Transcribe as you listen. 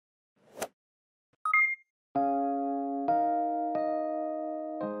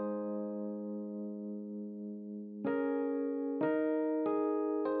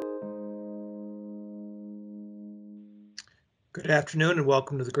afternoon and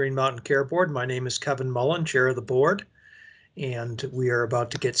welcome to the Green Mountain Care Board. My name is Kevin Mullen, Chair of the Board, and we are about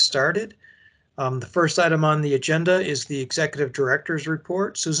to get started. The first item on the agenda is the Executive Director's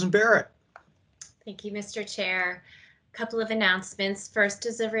Report. Susan Barrett. Thank you, Mr. Chair. A couple of announcements. First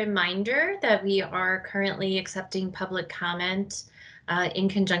is a reminder that we are currently accepting public comment in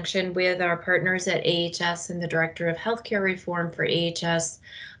conjunction with our partners at AHS and the Director of Healthcare Reform for AHS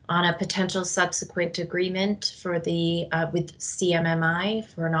on a potential subsequent agreement for the with CMMI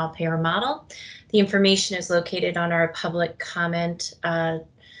for an all-payer model. The information is located on our public comment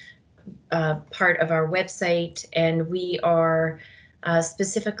part of our website, and we are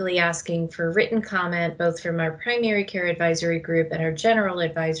specifically asking for written comment both from our primary care advisory group and our general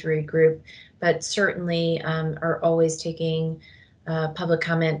advisory group, but certainly are always taking public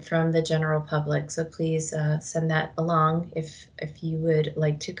comment from the general public. So please send that along if you would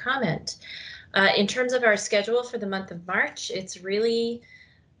like to comment. In terms of our schedule for the month of March, it's really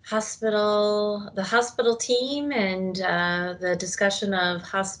the hospital team and the discussion of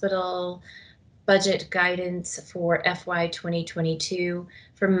hospital budget guidance for FY 2022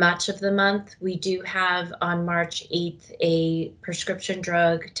 for much of the month. We do have on March 8th a prescription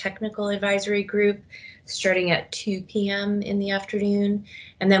drug technical advisory group starting at 2 p.m. in the afternoon.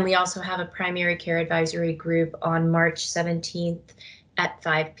 And then we also have a primary care advisory group on March 17th at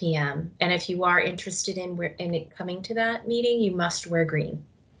 5 p.m. And if you are interested in it coming to that meeting, you must wear green.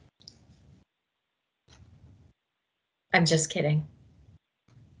 I'm just kidding.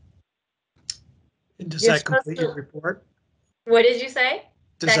 Does that complete your report? What did you say?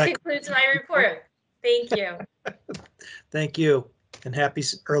 That concludes my report. Thank you. Thank you, and happy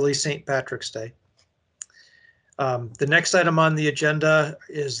early St. Patrick's Day. The next item on the agenda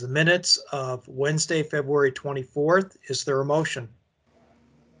is the minutes of Wednesday, February 24th. Is there a motion?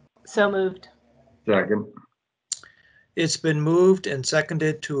 So moved. Second. It's been moved and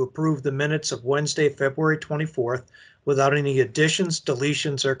seconded to approve the minutes of Wednesday, February 24th without any additions,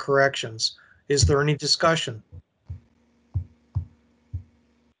 deletions, or corrections. Is there any discussion?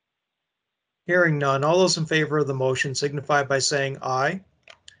 Hearing none, all those in favor of the motion signify by saying aye.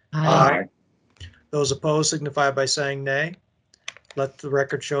 Aye. Those opposed signify by saying nay. Let the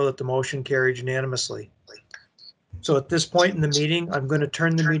record show that the motion carried unanimously. So at this point in the meeting, I'm going to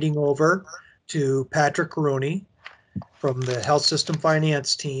turn the meeting over to Patrick Rooney from the Health System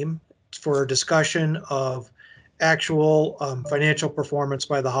Finance team for a discussion of actual financial performance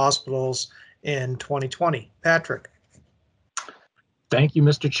by the hospitals in 2020. Patrick. Thank you,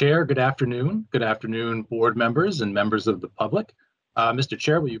 Mr. Chair. Good afternoon. Good afternoon, board members and members of the public. Mr.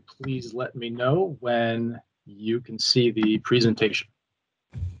 Chair, will you please let me know when you can see the presentation?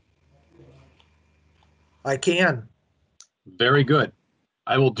 I can. Very good.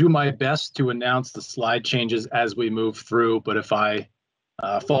 I will do my best to announce the slide changes as we move through, but if I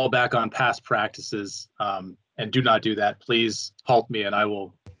fall back on past practices and do not do that, please halt me and I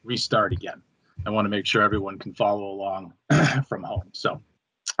will restart again. I want to make sure everyone can follow along from home. So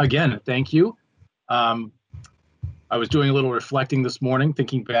again, thank you. I was doing a little reflecting this morning,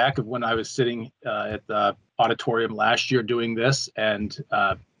 thinking back of when I was sitting at the auditorium last year doing this, and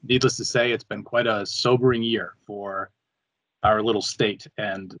needless to say, it's been quite a sobering year for our little state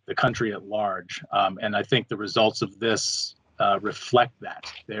and the country at large. And I think the results of this reflect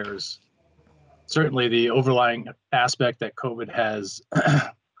that. There's certainly the overlying aspect that COVID has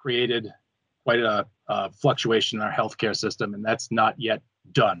created quite a fluctuation in our healthcare system, and that's not yet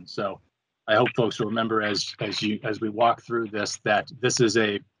done. So I hope folks will remember as we walk through this, that this is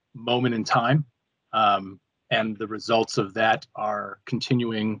a moment in time, and the results of that are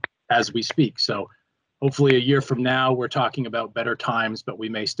continuing as we speak. So hopefully a year from now, we're talking about better times, but we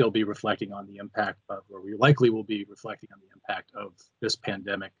may still be reflecting on the impact of, or we likely will be reflecting on the impact of this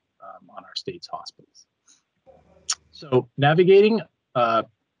pandemic on our state's hospitals. So navigating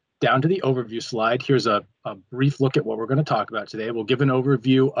down to the overview slide, here's a brief look at what we're going to talk about today. We'll give an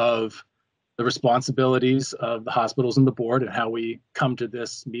overview of the responsibilities of the hospitals and the board and how we come to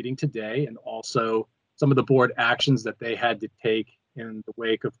this meeting today, and also some of the board actions that they had to take in the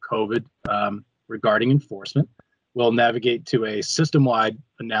wake of COVID regarding enforcement. We'll navigate to a system-wide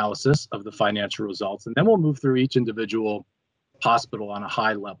analysis of the financial results, and then we'll move through each individual hospital on a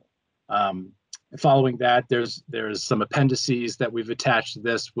high level. Following that, there's some appendices that we've attached to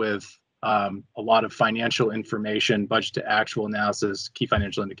this with a lot of financial information, budget to actual analysis, key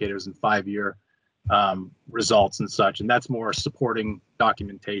financial indicators, and 5-year results and such. And that's more supporting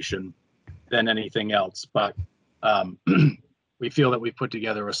documentation than anything else. But we feel that we've put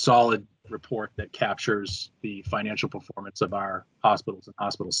together a solid report that captures the financial performance of our hospitals and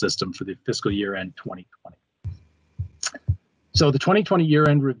hospital system for the fiscal year end 2020. So the 2020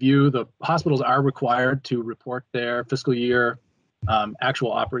 year-end review, the hospitals are required to report their fiscal year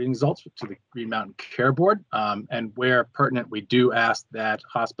actual operating results to the Green Mountain Care Board. And where pertinent, we do ask that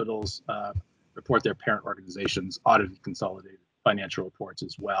hospitals report their parent organizations' audited consolidated financial reports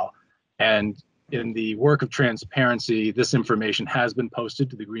as well. And in the work of transparency, this information has been posted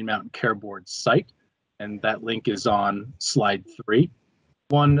to the Green Mountain Care Board site, and that link is on slide 3.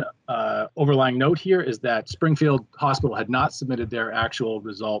 One overlying note here is that Springfield Hospital had not submitted their actual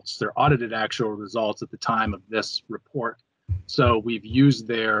results, their audited actual results at the time of this report. So we've used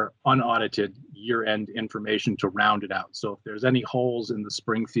their unaudited year-end information to round it out. So if there's any holes in the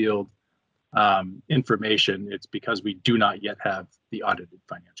Springfield information, it's because we do not yet have the audited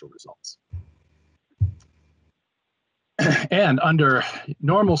financial results. And under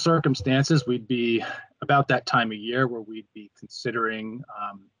normal circumstances, we'd be about that time of year where we'd be considering,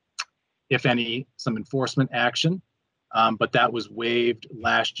 if any, some enforcement action. But that was waived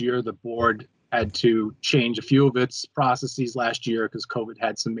last year. The board had to change a few of its processes last year because COVID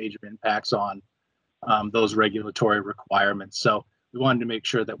had some major impacts on those regulatory requirements. So we wanted to make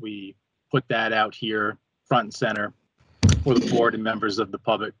sure that we put that out here front and center for the board and members of the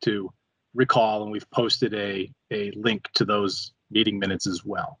public to recall, and we've posted a link to those meeting minutes as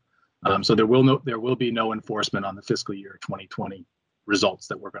well. So there will be no enforcement on the fiscal year 2020 results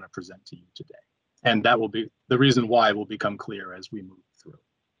that we're going to present to you today. And that will be the reason why will become clear as we move through.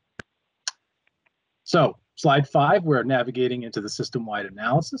 So slide 5, we're navigating into the system-wide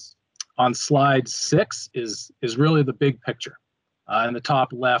analysis. On slide 6 is really the big picture. In the top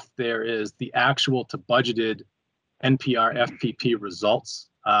left, there is the actual to budgeted NPR FPP results.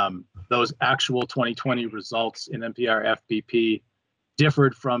 Those actual 2020 results in NPR FPP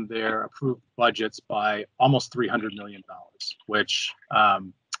differed from their approved budgets by almost $300 million, which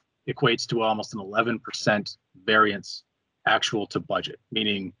equates to almost an 11% variance actual to budget,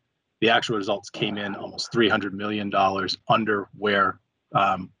 meaning the actual results came in almost $300 million under where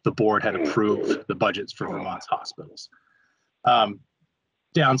the board had approved the budgets for Vermont's hospitals.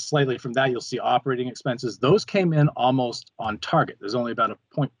 Down slightly from that, you'll see operating expenses. Those came in almost on target. There's only about a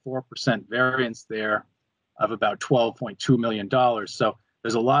 0.4% variance there of about $12.2 million. So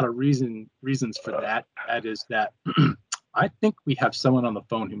there's a lot of reasons for that. That is that I think we have someone on the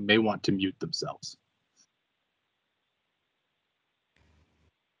phone who may want to mute themselves.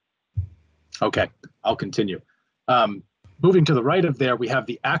 Okay, I'll continue. Moving to the right of there, we have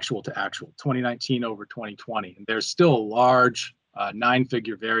the actual to actual, 2019 over 2020. And there's still a large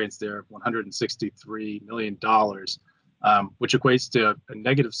 9-figure variance there of $163 million, which equates to a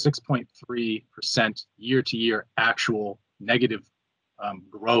negative 6.3% year-to-year actual negative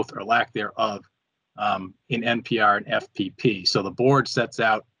growth or lack thereof in NPR and FPP. So the board sets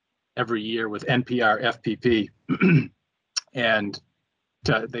out every year with NPR FPP and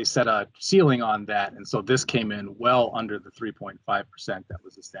they set a ceiling on that. And so this came in well under the 3.5% that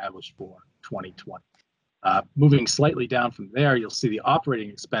was established for 2020. Moving slightly down from there, you'll see the operating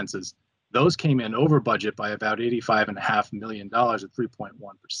expenses. Those came in over budget by about $85.5 million at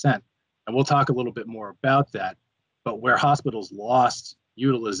 3.1%. And we'll talk a little bit more about that. But where hospitals lost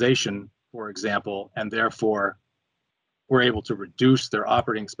utilization, for example, and therefore were able to reduce their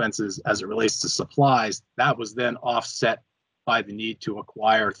operating expenses as it relates to supplies, that was then offset by the need to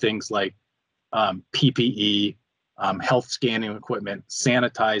acquire things like PPE, health scanning equipment,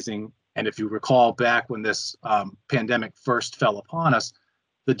 sanitizing. And if you recall back when this pandemic first fell upon us,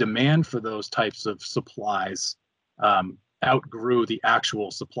 the demand for those types of supplies outgrew the actual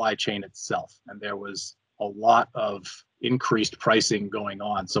supply chain itself. And there was a lot of increased pricing going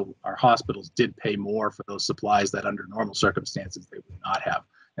on. So our hospitals did pay more for those supplies that under normal circumstances they would not have.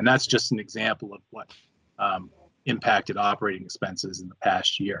 And that's just an example of what impacted operating expenses in the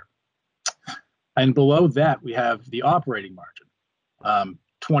past year. And below that, we have the operating margin.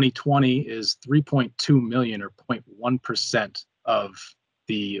 2020 is 3.2 million or 0.1% of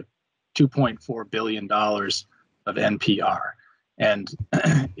the $2.4 billion of NPR. And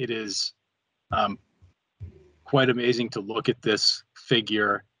it is quite amazing to look at this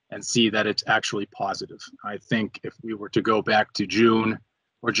figure and see that it's actually positive. I think if we were to go back to June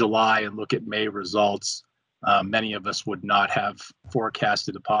or July and look at May results, many of us would not have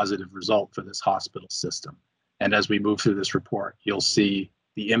forecasted a positive result for this hospital system. And as we move through this report, you'll see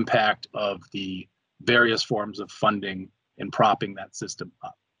the impact of the various forms of funding in propping that system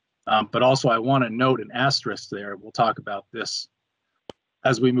up. But also I want to note an asterisk there, we'll talk about this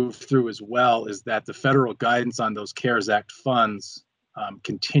as we move through as well, is that the federal guidance on those CARES Act funds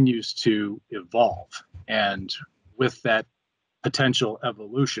continues to evolve. And with that potential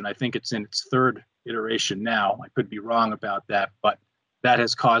evolution, I think it's in its third iteration now. I could be wrong about that, but that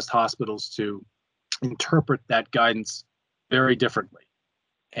has caused hospitals to interpret that guidance very differently.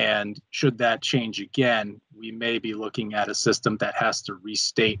 And should that change again, we may be looking at a system that has to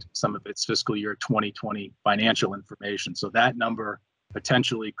restate some of its fiscal year 2020 financial information. So that number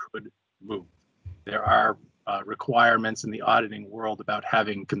potentially could move. There are requirements in the auditing world about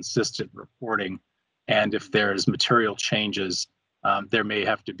having consistent reporting. And if there's material changes, there may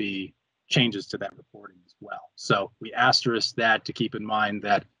have to be changes to that reporting as well. So we asterisk that to keep in mind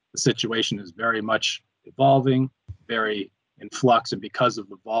that the situation is very much evolving, very in flux, and because of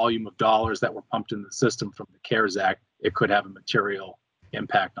the volume of dollars that were pumped in the system from the CARES Act, it could have a material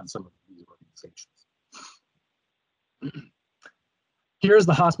impact on some of these organizations. Here's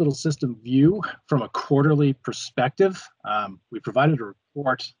the hospital system view from a quarterly perspective. We provided a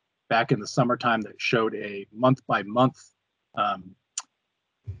report back in the summertime that showed a month-by-month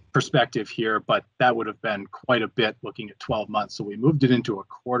perspective here, but that would have been quite a bit looking at 12 months. So we moved it into a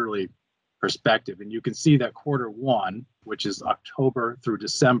quarterly perspective. And you can see that quarter one, which is October through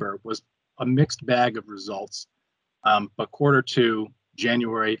December, was a mixed bag of results. But quarter two,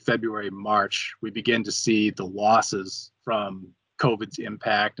 January, February, March, we begin to see the losses from COVID's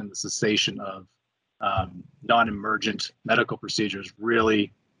impact and the cessation of non-emergent medical procedures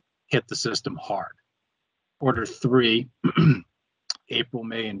really hit the system hard. Quarter three, April,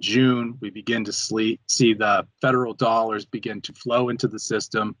 May, and June, we begin to see the federal dollars begin to flow into the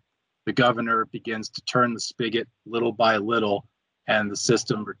system. The governor begins to turn the spigot little by little, and the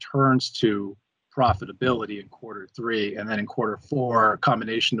system returns to profitability in quarter three. And then in quarter four, a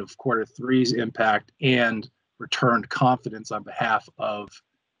combination of quarter three's impact and returned confidence on behalf of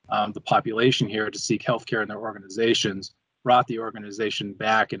the population here to seek healthcare in their organizations brought the organization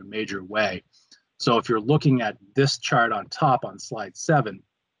back in a major way. So if you're looking at this chart on top on slide 7,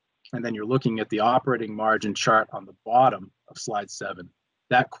 and then you're looking at the operating margin chart on the bottom of slide 7,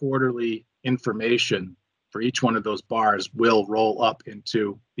 that quarterly information for each one of those bars will roll up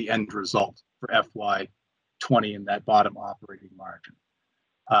into the end result for FY20 in that bottom operating margin.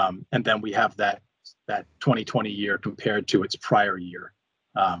 And then we have that 2020 year compared to its prior year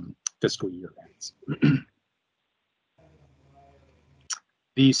fiscal year ends.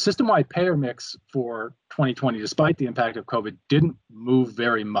 The system-wide payer mix for 2020, despite the impact of COVID, didn't move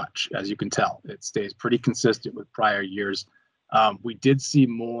very much, as you can tell. It stays pretty consistent with prior years. We did see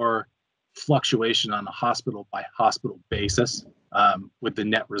more fluctuation on a hospital-by-hospital basis, with the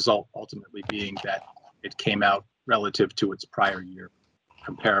net result ultimately being that it came out relative to its prior year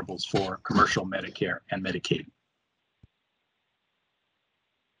comparables for commercial Medicare and Medicaid.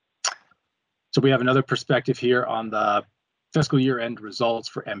 So we have another perspective here on the fiscal year end results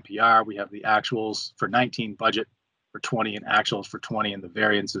for NPR. We have the actuals for 19 budget for 20 and actuals for 20 and the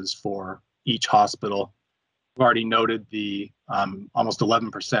variances for each hospital. We've already noted the almost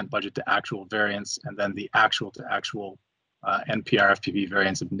 11% budget to actual variance, and then the actual to actual NPR FPP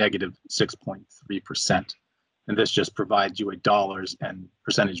variance of negative 6.3%. And this just provides you a dollars and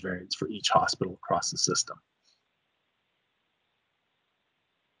percentage variance for each hospital across the system.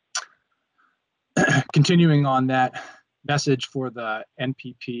 Continuing on that message for the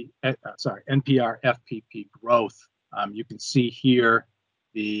NPR FPP growth, you can see here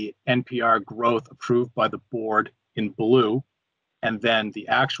the NPR growth approved by the board in blue, and then the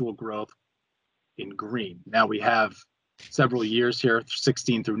actual growth in green. Now we have several years here,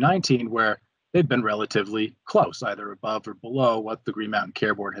 16 through 19, where they've been relatively close, either above or below what the Green Mountain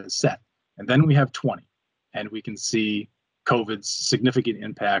Care Board has set. And then we have 20, and we can see COVID's significant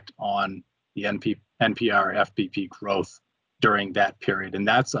impact on the NPR FPP growth during that period. And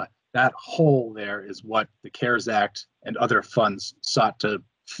that hole there is what the CARES Act and other funds sought to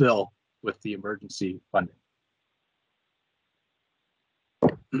fill with the emergency funding.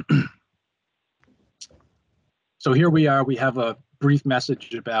 So here we are, we have a brief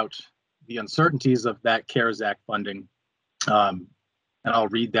message about the uncertainties of that CARES Act funding. And I'll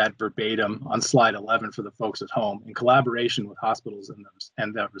read that verbatim on slide 11 for the folks at home. In collaboration with hospitals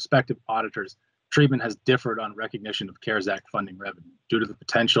and the respective auditors, treatment has differed on recognition of CARES Act funding revenue. Due to the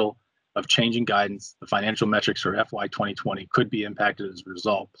potential of changing guidance, the financial metrics for FY 2020 could be impacted as a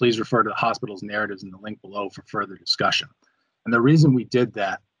result. Please refer to the hospital's narratives in the link below for further discussion. And the reason we did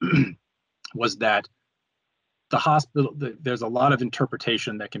that was that the hospital, there's a lot of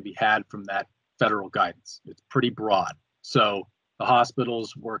interpretation that can be had from that federal guidance. It's pretty broad. So the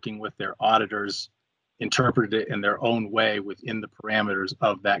hospitals working with their auditors interpreted it in their own way within the parameters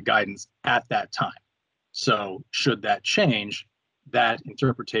of that guidance at that time. So should that change, that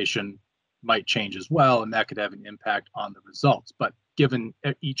interpretation might change as well, and that could have an impact on the results. But given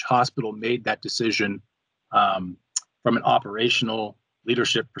each hospital made that decision from an operational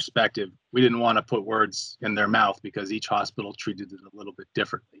leadership perspective, we didn't want to put words in their mouth because each hospital treated it a little bit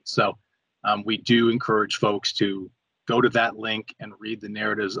differently. So we do encourage folks to go to that link and read the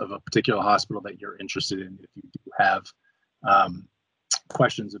narratives of a particular hospital that you're interested in if you do have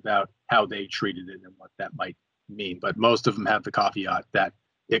questions about how they treated it and what that might mean. But most of them have the caveat that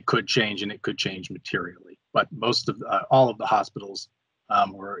it could change and it could change materially. But most of all of the hospitals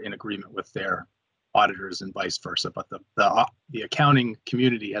were in agreement with their auditors and vice versa. But the accounting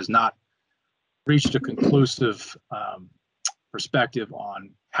community has not reached a conclusive perspective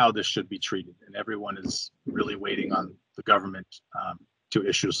on how this should be treated, and everyone is really waiting on the government to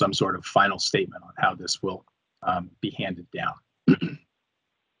issue some sort of final statement on how this will be handed down.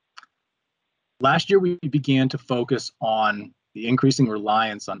 Last year, we began to focus on the increasing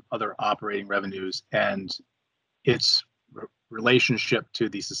reliance on other operating revenues and its relationship to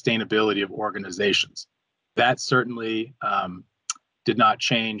the sustainability of organizations. That certainly did not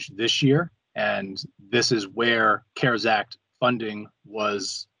change this year, and this is where CARES Act funding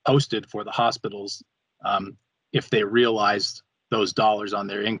was posted for the hospitals if they realized those dollars on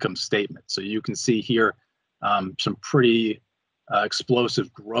their income statement. So you can see here some pretty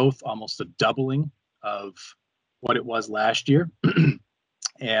explosive growth, almost a doubling of what it was last year.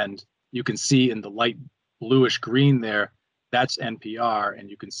 And you can see in the light bluish green there, that's NPR, and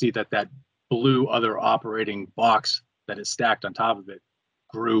you can see that that blue other operating box that is stacked on top of it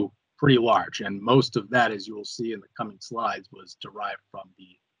grew pretty large. And most of that, as you will see in the coming slides, was derived from the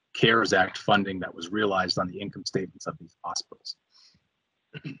CARES Act funding that was realized on the income statements of these hospitals.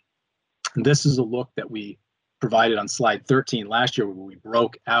 And this is a look that we provided on slide 13 last year, where we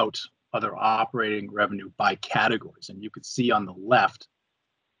broke out other operating revenue by categories. And you could see on the left,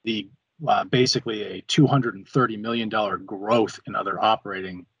 the basically a $230 million growth in other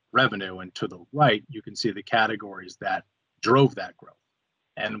operating revenue. And to the right, you can see the categories that drove that growth.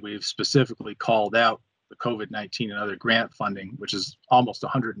 And we've specifically called out the COVID-19 and other grant funding, which is almost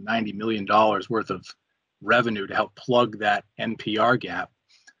 $190 million worth of revenue to help plug that NPR gap,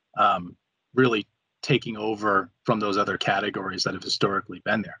 really taking over from those other categories that have historically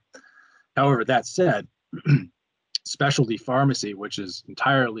been there. However, that said, specialty pharmacy, which is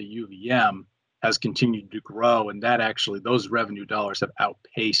entirely UVM, has continued to grow, and that actually, those revenue dollars have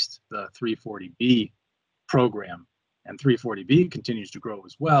outpaced the 340B program. And 340B continues to grow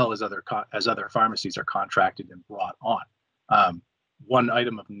as well as other pharmacies are contracted and brought on. One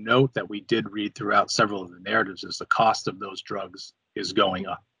item of note that we did read throughout several of the narratives is the cost of those drugs is going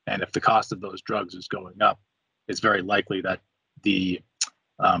up. And if the cost of those drugs is going up, it's very likely that the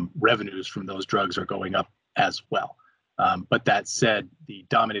revenues from those drugs are going up as well. But that said, the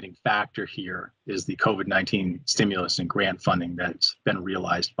dominating factor here is the COVID-19 stimulus and grant funding that's been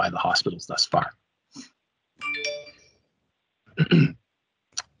realized by the hospitals thus far.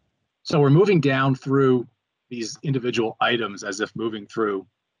 So we're moving down through these individual items as if moving through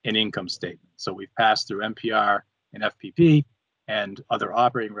an income statement. So we've passed through NPR and FPP and other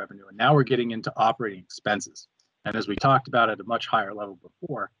operating revenue, and now we're getting into operating expenses. And as we talked about at a much higher level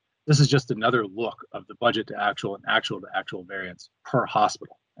before, this is just another look of the budget to actual and actual to actual variance per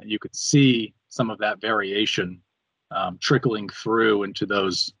hospital. And you could see some of that variation trickling through into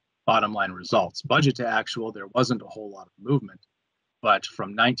those bottom line results. Budget to actual, there wasn't a whole lot of movement, but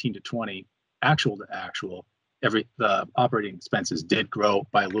from 19 to 20, actual to actual, the operating expenses did grow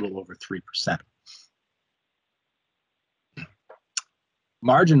by a little over 3%.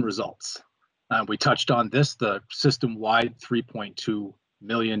 Margin results. We touched on this, the system-wide $3.2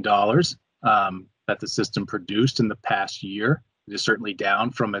 million that the system produced in the past year. It is certainly down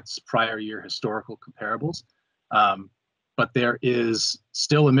from its prior year historical comparables. But there is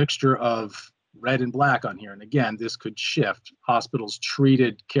still a mixture of red and black on here. And again, this could shift. Hospitals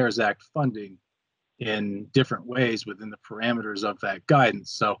treated CARES Act funding in different ways within the parameters of that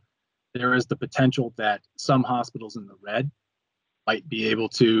guidance. So there is the potential that some hospitals in the red might be able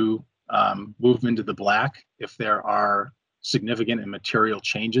to move into the black if there are significant and material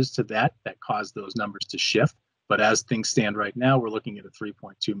changes to that cause those numbers to shift. But as things stand right now, we're looking at a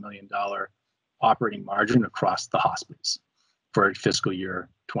 $3.2 million operating margin across the hospitals for fiscal year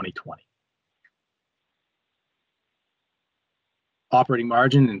 2020. Operating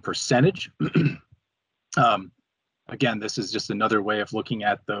margin in percentage. Again, this is just another way of looking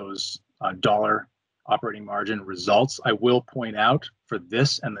at those dollar operating margin results. I will point out for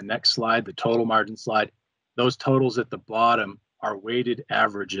this and the next slide, the total margin slide, those totals at the bottom are weighted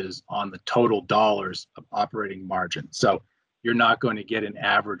averages on the total dollars of operating margin. So you're not going to get an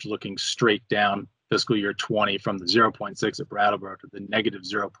average looking straight down fiscal year 20 from the 0.6 at Brattleboro to the negative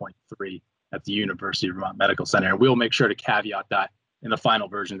 0.3 at the University of Vermont Medical Center. And we'll make sure to caveat that in the final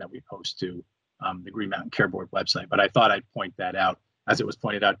version that we post to the Green Mountain Care Board website. But I thought I'd point that out. As it was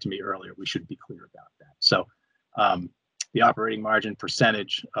pointed out to me earlier, we should be clear about that. So the operating margin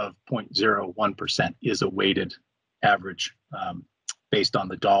percentage of 0.01% is a weighted average based on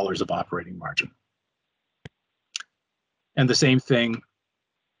the dollars of operating margin. And the same thing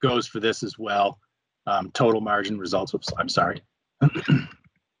goes for this as well. Total margin results, oops, I'm sorry.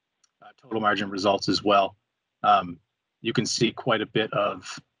 Total margin results as well. You can see quite a bit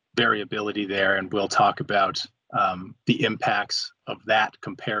of variability there, and we'll talk about the impacts of that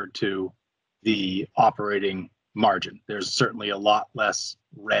compared to the operating margin. There's certainly a lot less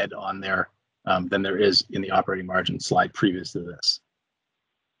red on there than there is in the operating margin slide previous to this.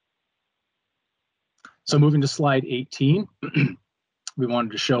 So moving to slide 18, we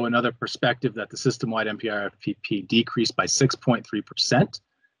wanted to show another perspective that the system-wide MPR-FPP decreased by 6.3%,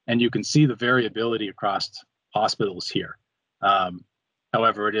 and you can see the variability across hospitals here.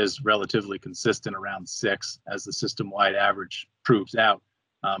 However, it is relatively consistent around 6 as the system-wide average proves out,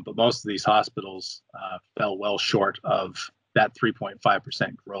 but most of these hospitals fell well short of that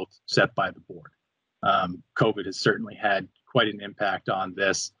 3.5% growth set by the board. COVID has certainly had quite an impact on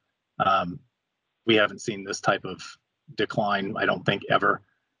this. We haven't seen this type of decline, I don't think, ever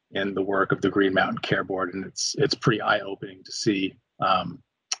in the work of the Green Mountain Care Board, and it's pretty eye-opening to see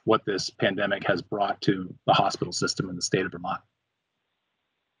what this pandemic has brought to the hospital system in the state of Vermont.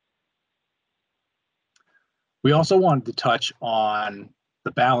 We also wanted to touch on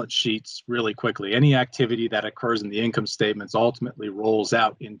the balance sheets really quickly. Any activity that occurs in the income statements ultimately rolls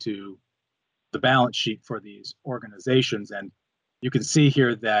out into the balance sheet for these organizations, and you can see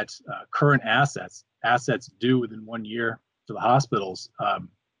here that current assets due within 1 year to the hospitals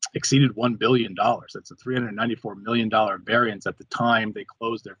exceeded $1 billion. That's a $394 million variance at the time they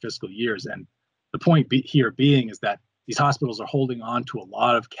closed their fiscal years. And the point here being is that these hospitals are holding on to a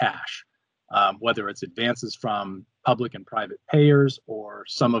lot of cash, whether it's advances from public and private payers or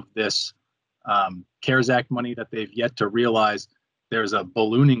some of this CARES Act money that they've yet to realize. There's a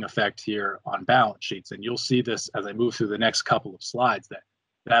ballooning effect here on balance sheets. And you'll see this as I move through the next couple of slides,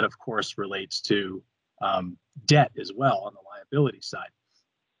 that of course relates to debt as well on the liability side.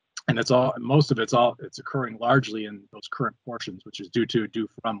 And it's occurring largely in those current portions, which is due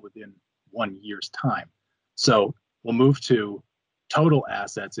from within 1 year's time. So we'll move to total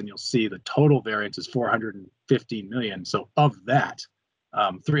assets, and you'll see the total variance is $415 million. So of that,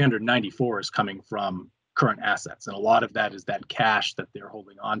 394 is coming from current assets, and a lot of that is that cash that they're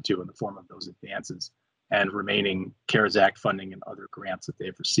holding on to in the form of those advances and remaining CARES Act funding and other grants that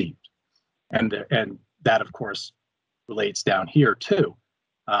they've received. And that, of course, relates down here too.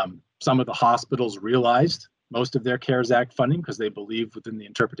 Some of the hospitals realized most of their CARES Act funding because they believed within the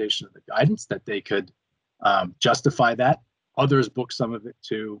interpretation of the guidance that they could justify that. Others book some of it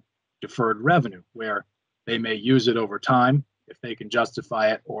to deferred revenue, where they may use it over time if they can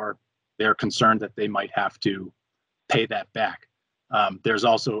justify it, or they're concerned that they might have to pay that back. There's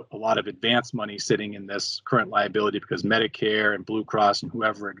also a lot of advance money sitting in this current liability because Medicare and Blue Cross and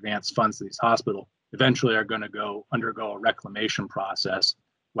whoever advance funds to these hospitals eventually are going to undergo a reclamation process,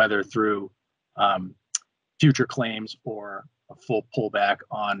 whether through future claims or a full pullback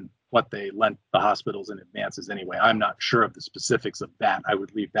on what they lent the hospitals in advances anyway. I'm not sure of the specifics of that. I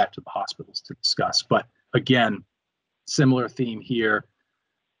would leave that to the hospitals to discuss. But again, similar theme here.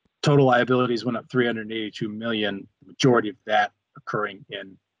 Total liabilities went up $382 million, the majority of that occurring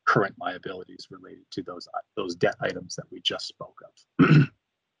in current liabilities related to those debt items that we just spoke of.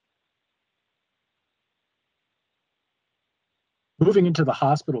 Moving into the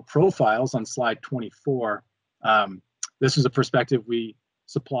hospital profiles on slide 24, this is a perspective we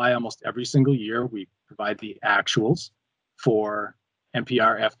supply almost every single year. We provide the actuals for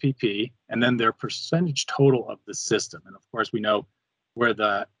NPR FPP and then their percentage total of the system. And of course, we know where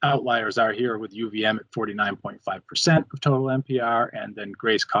the outliers are here with UVM at 49.5% of total NPR and then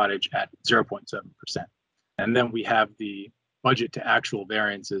Grace Cottage at 0.7%. And then we have the budget to actual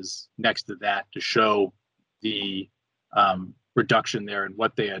variances next to that to show the reduction there and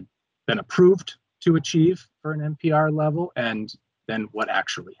what they had been approved to achieve for an NPR level and then what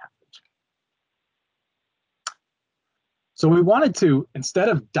actually happened. So we wanted to, instead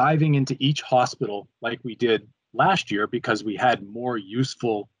of diving into each hospital like we did last year because we had more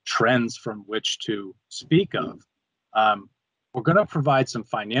useful trends from which to speak of, we're going to provide some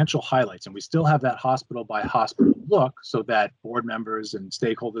financial highlights, and we still have that hospital by hospital look so that board members and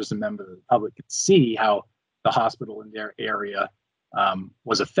stakeholders and members of the public can see how the hospital in their area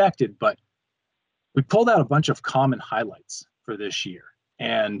was affected. But we pulled out a bunch of common highlights for this year.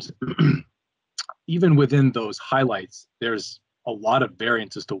 And even within those highlights, there's a lot of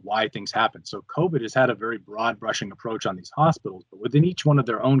variance as to why things happen. So COVID has had a very broad brushing approach on these hospitals, but within each one of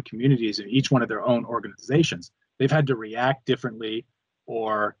their own communities and each one of their own organizations, they've had to react differently,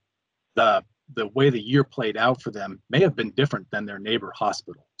 or the way the year played out for them may have been different than their neighbor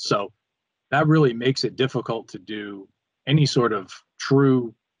hospital. So that really makes it difficult to do any sort of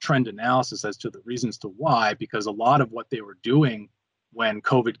true trend analysis as to the reasons to why, because a lot of what they were doing when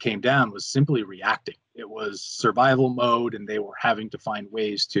COVID came down was simply reacting. It was survival mode, and they were having to find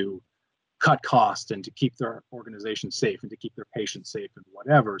ways to cut costs and to keep their organization safe and to keep their patients safe and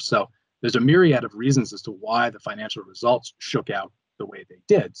whatever. So there's a myriad of reasons as to why the financial results shook out the way they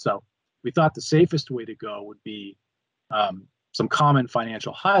did. So we thought the safest way to go would be some common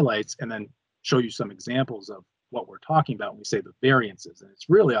financial highlights, and then show you some examples of what we're talking about when we say the variances. And it's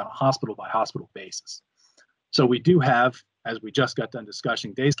really on a hospital by hospital basis. So we do have, as we just got done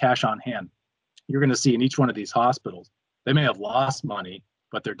discussing, days cash on hand. You're going to see in each one of these hospitals, they may have lost money,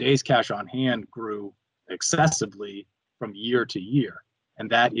 but their days cash on hand grew excessively from year to year. And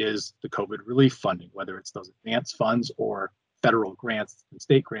that is the COVID relief funding, whether it's those advance funds or federal grants and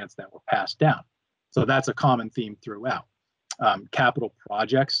state grants that were passed down. So that's a common theme throughout. Capital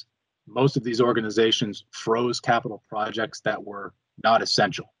projects, most of these organizations froze capital projects that were not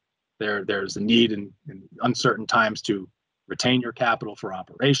essential. There's a need in uncertain times to retain your capital for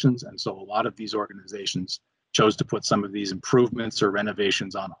operations. And so a lot of these organizations chose to put some of these improvements or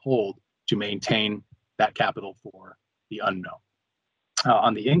renovations on hold to maintain that capital for the unknown.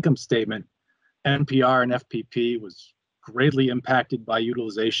 On the income statement, NPR and FPP was greatly impacted by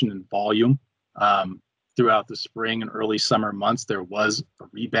utilization and volume. Throughout the spring and early summer months, there was a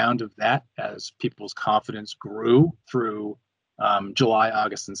rebound of that as people's confidence grew through July,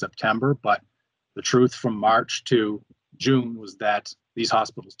 August, and September. But the truth from March to June was that these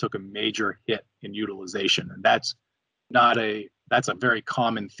hospitals took a major hit in utilization. And that's a very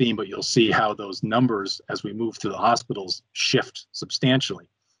common theme, but you'll see how those numbers as we move through the hospitals shift substantially,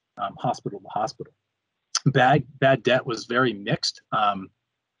 hospital to hospital. Bad debt was very mixed.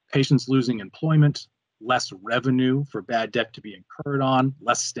 Patients losing employment, less revenue for bad debt to be incurred on,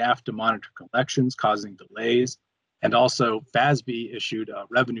 less staff to monitor collections, causing delays. And also FASB issued a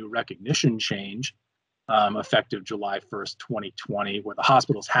revenue recognition change effective July 1st, 2020, where the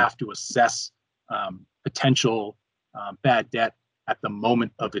hospitals have to assess potential bad debt at the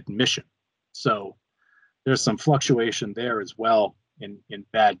moment of admission. So there's some fluctuation there as well in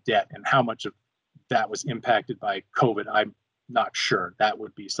bad debt, and how much of that was impacted by COVID, I'm not sure. That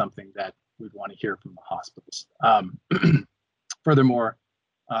would be something that we'd want to hear from the hospitals. Furthermore,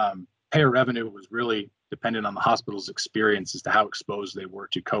 payer revenue was really dependent on the hospital's experience as to how exposed they were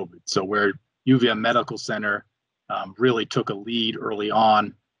to COVID. So where UVM Medical Center really took a lead early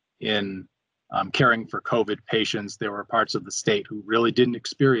on in caring for COVID patients, there were parts of the state who really didn't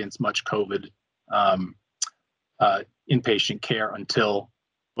experience much COVID inpatient care until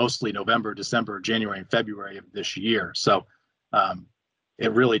mostly November, December, January, and February of this year. So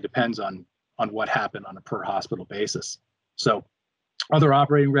it really depends on what happened on a per hospital basis. So other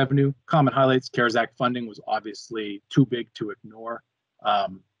operating revenue, common highlights, CARES Act funding was obviously too big to ignore.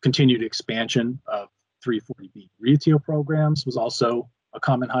 Continued expansion of 340B retail programs was also a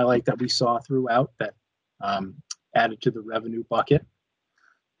common highlight that we saw throughout that added to the revenue bucket.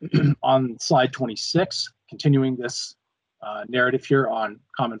 On slide 26, continuing this narrative here on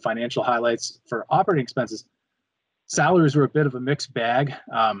common financial highlights for operating expenses, salaries were a bit of a mixed bag.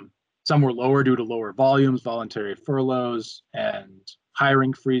 Some were lower due to lower volumes, voluntary furloughs, and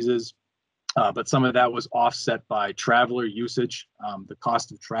hiring freezes. But some of that was offset by traveler usage. The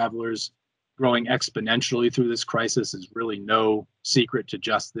cost of travelers growing exponentially through this crisis is really no secret to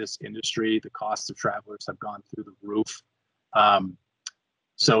just this industry. The costs of travelers have gone through the roof.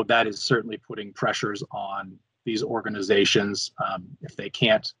 So that is certainly putting pressures on these organizations. If they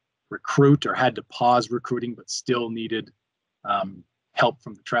can't recruit or had to pause recruiting but still needed help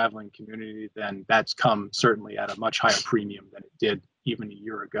from the traveling community, then that's come certainly at a much higher premium than it did even a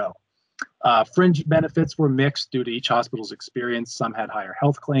year ago. Fringe benefits were mixed due to each hospital's experience. Some had higher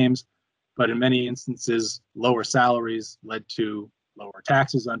health claims, but in many instances, lower salaries led to lower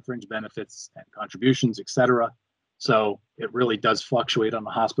taxes on fringe benefits and contributions, et cetera. So it really does fluctuate on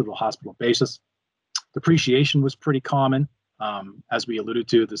a hospital-to-hospital basis. Depreciation was pretty common. As we alluded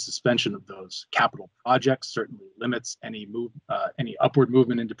to, the suspension of those capital projects certainly limits any upward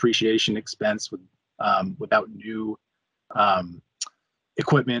movement in depreciation expense without new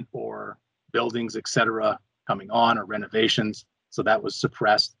equipment or buildings, et cetera, coming on, or renovations. So that was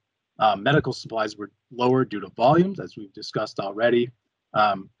suppressed. Medical supplies were lower due to volumes, as we've discussed already.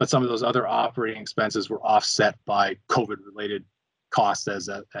 But some of those other operating expenses were offset by COVID-related costs as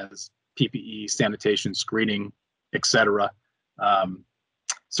PPE, sanitation, screening, et cetera,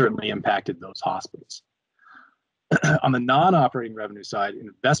 certainly impacted those hospitals. On the non-operating revenue side,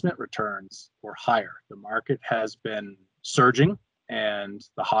 investment returns were higher. The market has been surging, and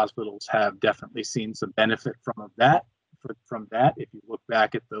the hospitals have definitely seen some benefit from that. If you look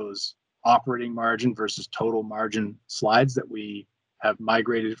back at those operating margin versus total margin slides that we have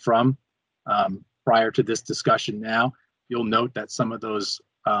migrated from prior to this discussion now, you'll note that some of those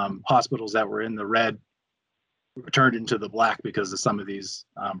hospitals that were in the red turned into the black because of some of these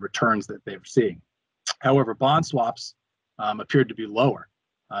returns that they were seeing. However, bond swaps appeared to be lower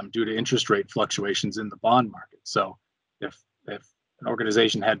due to interest rate fluctuations in the bond market. So if an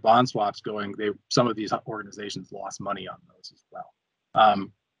organization had bond swaps going, some of these organizations lost money on those as well.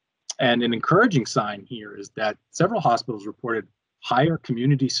 And an encouraging sign here is that several hospitals reported higher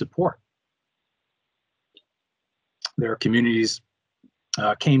community support. Their communities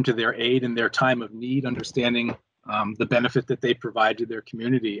came to their aid in their time of need, understanding the benefit that they provide to their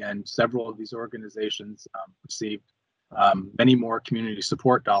community, and several of these organizations received many more community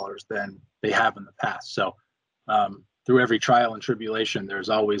support dollars than they have in the past. So through every trial and tribulation, there's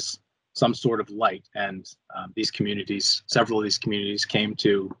always some sort of light, and several of these communities came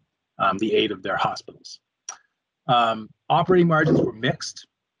to the aid of their hospitals. Operating margins were mixed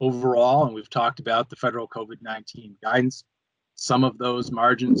overall, and we've talked about the federal COVID-19 guidance. Some of those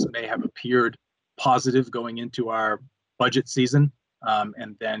margins may have appeared positive going into our budget season,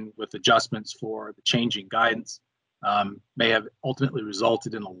 and then with adjustments for the changing guidance, may have ultimately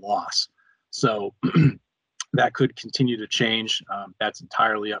resulted in a loss. So that could continue to change. That's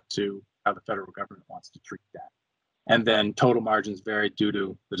entirely up to how the federal government wants to treat that. And then total margins vary due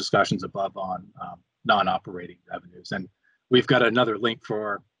to the discussions above on non-operating revenues. And we've got another link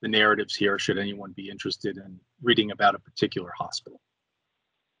for the narratives here, should anyone be interested in reading about a particular hospital.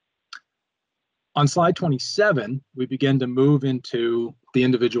 On slide 27, we begin to move into the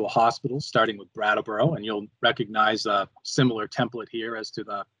individual hospitals, starting with Brattleboro, and you'll recognize a similar template here as to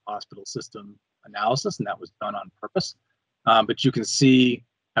the hospital system analysis, and that was done on purpose. But you can see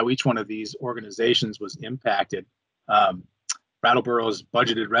how each one of these organizations was impacted. Brattleboro's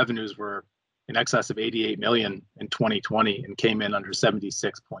budgeted revenues were in excess of 88 million in 2020 and came in under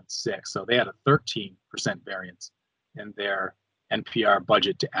 76.6. So they had a 13% variance in their NPR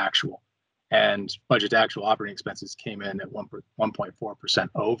budget to actual. And budget to actual operating expenses came in at 1.4%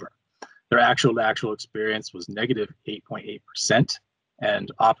 over. Their actual to actual experience was negative 8.8%,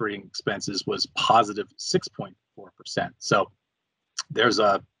 and operating expenses was positive 6.4%. So there's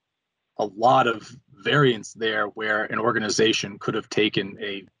a lot of variance there where an organization could have taken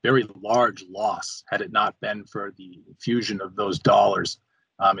a very large loss had it not been for the infusion of those dollars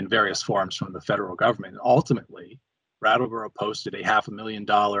in various forms from the federal government. And ultimately, Brattleboro posted a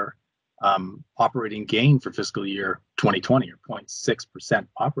 $500,000 operating gain for fiscal year 2020, or 0.6%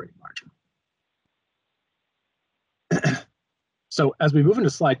 operating margin. So as we move into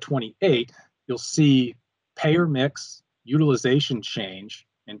slide 28, you'll see payer mix, utilization change,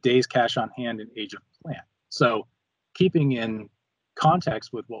 and days cash on hand and age of plan. So keeping in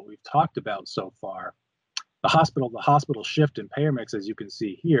context with what we've talked about so far, the hospital shift in payer mix, as you can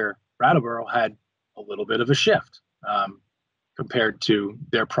see here, Brattleboro had a little bit of a shift compared to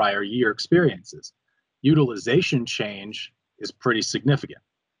their prior year experiences. Utilization change is pretty significant.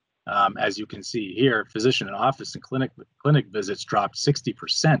 As you can see here, physician and office and clinic visits dropped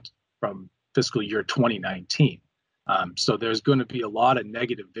 60% from fiscal year 2019. So there's going to be a lot of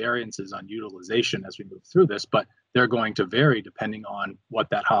negative variances on utilization as we move through this, but they're going to vary depending on what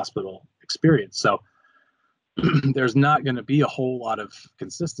that hospital experienced. So there's not going to be a whole lot of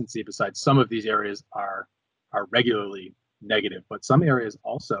consistency, besides some of these areas are regularly negative, but some areas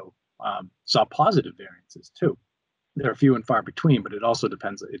also saw positive variances too. They're few and far between, but it also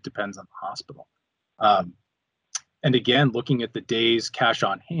depends on the hospital. And again, looking at the days cash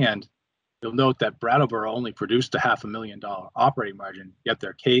on hand, you'll note that Brattleboro only produced a $500,000 operating margin, yet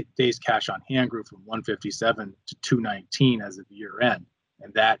their days cash on hand grew from 157 to 219 as of year end.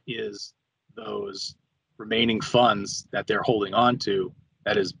 And that is those remaining funds that they're holding on to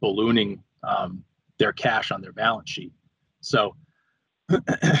that is ballooning their cash on their balance sheet. So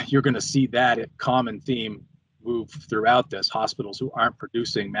you're going to see that a common theme move throughout this. Hospitals who aren't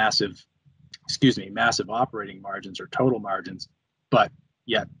producing massive operating margins or total margins, but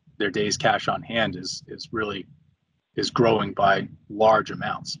yet their days cash on hand is growing by large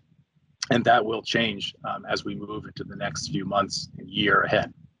amounts. And that will change as we move into the next few months and year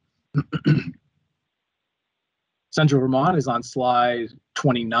ahead. Central Vermont is on slide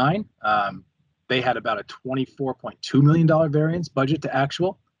 29. They had about a $24.2 million variance budget to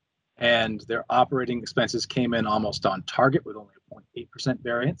actual, and their operating expenses came in almost on target with only a 0.8%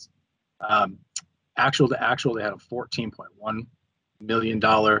 variance. Actual to actual, they had a $14.1 million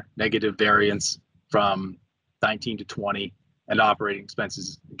negative variance from 19 to 20, and operating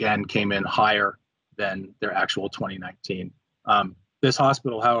expenses again came in higher than their actual 2019. This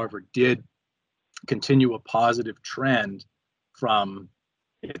hospital, however, did continue a positive trend from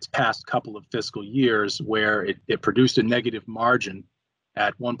its past couple of fiscal years where it produced a negative margin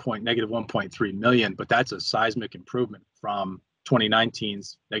at negative 1.3 million, but that's a seismic improvement from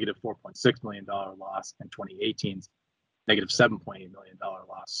 2019's negative $4.6 million loss and 2018's negative $7.8 million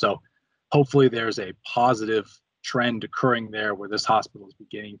loss. So hopefully there's a positive trend occurring there where this hospital is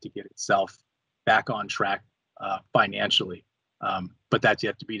beginning to get itself back on track financially. But that's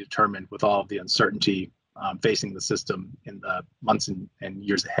yet to be determined with all of the uncertainty facing the system in the months and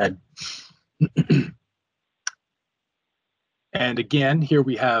years ahead. And again, here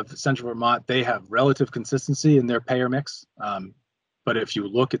we have Central Vermont. They have relative consistency in their payer mix. But if you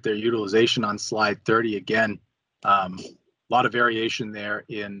look at their utilization on slide 30, again, a lot of variation there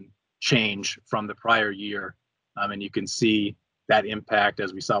in change from the prior year. And you can see that impact,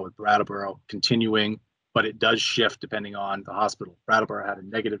 as we saw with Brattleboro, continuing, but it does shift depending on the hospital. Brattleboro had a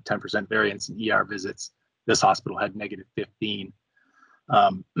negative 10% variance in ER visits. This hospital had negative 15.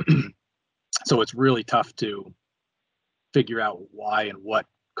 So it's really tough to figure out why and what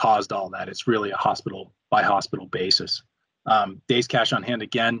caused all that. It's really a hospital by hospital basis. Days cash on hand,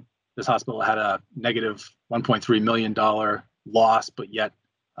 again, this hospital had a negative $1.3 million loss, but yet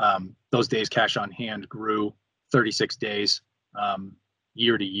those days cash on hand grew 36 days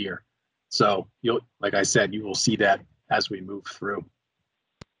year to year. So like I said, you will see that as we move through.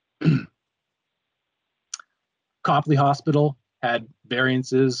 Copley Hospital had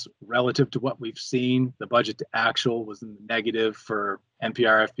variances relative to what we've seen. The budget to actual was in the negative for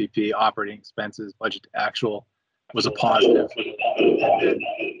NPR FPP operating expenses. Budget to actual was a positive.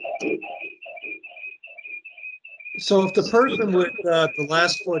 So if the person with the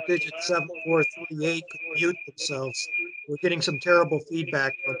last four digits 7438 could mute themselves, we're getting some terrible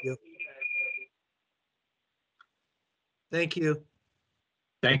feedback from you. Thank you.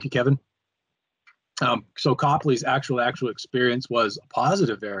 Thank you, Kevin. So Copley's actual experience was a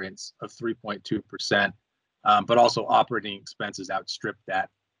positive variance of 3.2%, but also operating expenses outstripped that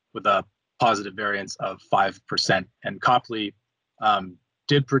with a positive variance of 5%. And Copley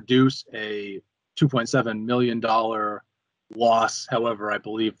did produce a $2.7 million loss. However, I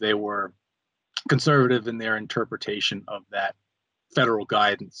believe they were conservative in their interpretation of that federal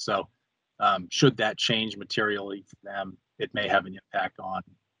guidance. So should that change materially for them, it may have an impact on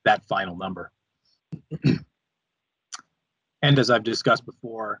that final number. And as I've discussed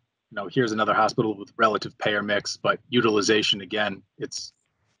before, here's another hospital with relative payer mix, but utilization, again, it's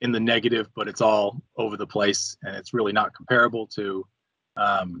in the negative, but it's all over the place, and it's really not comparable to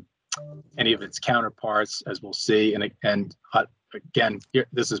any of its counterparts, as we'll see. And again,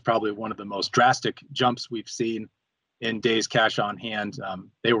 this is probably one of the most drastic jumps we've seen in days cash on hand.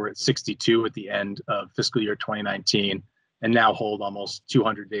 They were at 62 at the end of fiscal year 2019 and now hold almost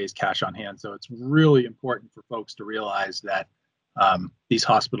 200 days cash on hand. So it's really important for folks to realize that these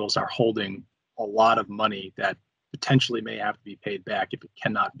hospitals are holding a lot of money that potentially may have to be paid back if it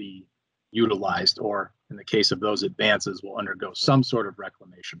cannot be utilized, or in the case of those advances, will undergo some sort of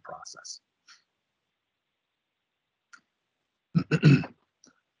reclamation process.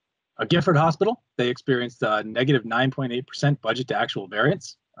 A Gifford Hospital, they experienced a negative 9.8% budget to actual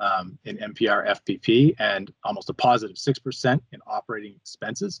variance in NPR FPP and almost a positive 6% in operating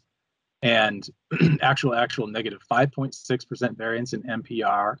expenses, and actual negative 5.6% variance in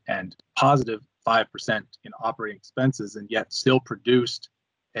NPR and positive 5% in operating expenses, and yet still produced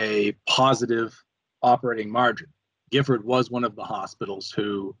a positive operating margin. Gifford was one of the hospitals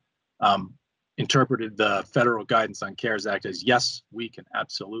who interpreted the federal guidance on CARES Act as, yes, we can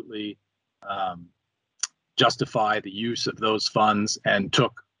absolutely justify the use of those funds, and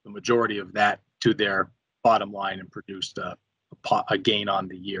took the majority of that to their bottom line and produced a gain on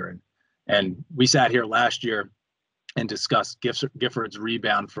the year. And we sat here last year and discussed Gifford's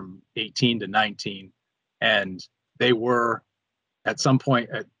rebound from 18 to 19, and they were at some point,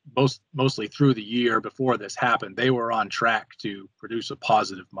 mostly through the year before this happened, they were on track to produce a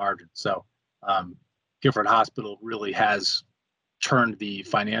positive margin. So Gifford Hospital really has turned the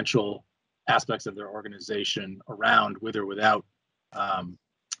financial aspects of their organization around, with or without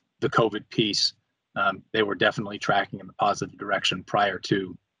the COVID piece. They were definitely tracking in the positive direction prior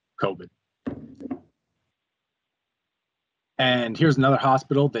to COVID. And here's another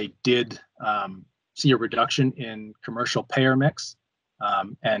hospital. They did see a reduction in commercial payer mix,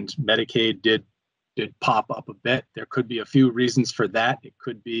 and Medicaid did pop up a bit. There could be a few reasons for that. It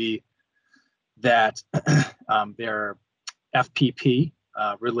could be that their FPP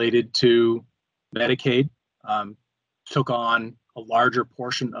related to Medicaid took on a larger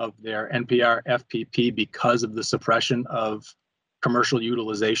portion of their NPR FPP because of the suppression of commercial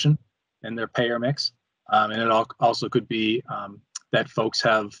utilization in their payer mix. And it also could be that folks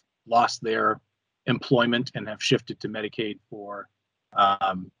have lost their employment and have shifted to Medicaid for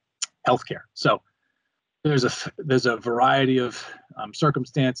healthcare. So there's a variety of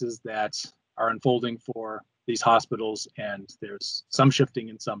circumstances that are unfolding for these hospitals, and there's some shifting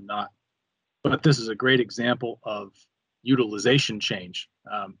and some not. But this is a great example of utilization change.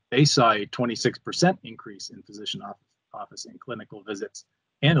 They saw a 26% increase in physician office and clinical visits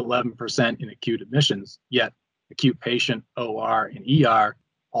and 11% in acute admissions, yet acute patient, OR, and ER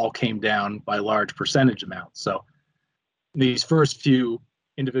all came down by large percentage amounts. So these first few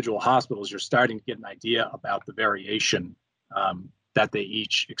individual hospitals, you're starting to get an idea about the variation that they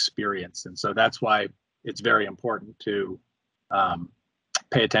each experience. And so that's why it's very important to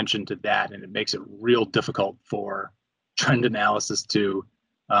pay attention to that. And it makes it real difficult for trend analysis to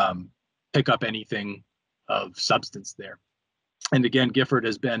pick up anything of substance there. And again, Gifford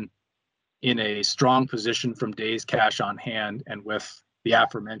has been in a strong position from days cash on hand, and with the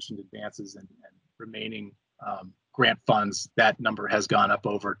aforementioned advances and remaining grant funds, that number has gone up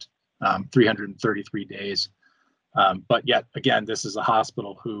over 333 days. But yet again, this is a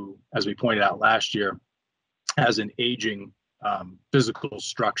hospital who, as we pointed out last year, has an aging physical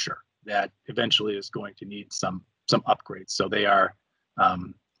structure that eventually is going to need some upgrades. So they are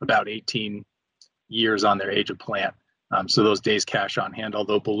about 18 years on their age of plant. So those days cash on hand,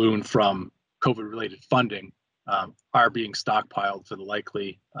 although ballooned from COVID-related funding, are being stockpiled for the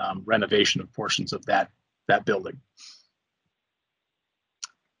likely renovation of portions of that building.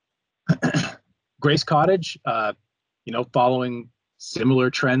 Grace Cottage, following similar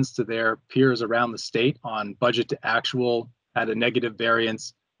trends to their peers around the state on budget to actual, had a negative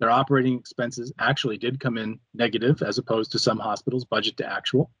variance. Their operating expenses actually did come in negative, as opposed to some hospitals' budget to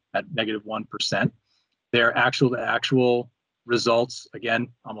actual at negative 1%. Their actual to actual results, again,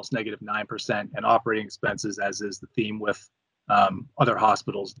 almost negative 9%, and operating expenses, as is the theme with other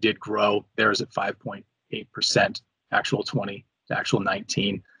hospitals, did grow. Theirs at 5.8%, actual 20 to actual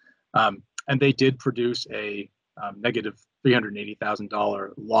 19. And they did produce a negative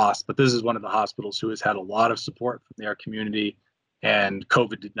 $380,000 loss, but this is one of the hospitals who has had a lot of support from their community, and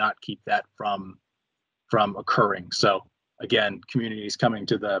COVID did not keep that from occurring. So again, communities coming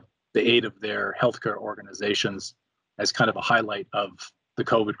to the aid of their healthcare organizations as kind of a highlight of the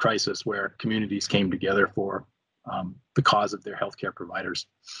COVID crisis, where communities came together for the cause of their healthcare providers.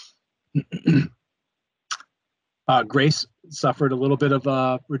 Grace suffered a little bit of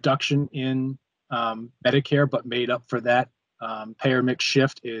a reduction in Medicare, but made up for that payer mix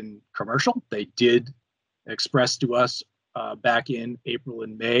shift in commercial. They did express to us back in April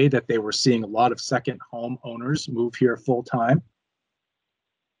and May that they were seeing a lot of second home owners move here full time.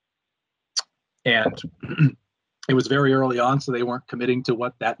 And it was very early on, so they weren't committing to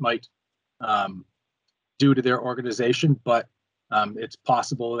what that might do to their organization, but it's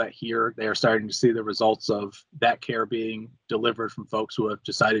possible that here they are starting to see the results of that care being delivered from folks who have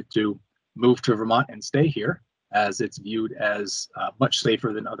decided to move to Vermont and stay here, as it's viewed as much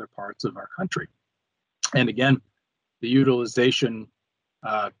safer than other parts of our country. And again, the utilization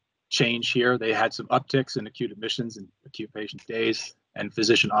change here, they had some upticks in acute admissions and acute patient days and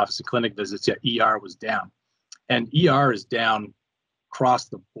physician office and clinic visits, yet ER was down. And ER is down across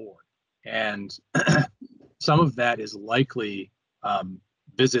the board. And some of that is likely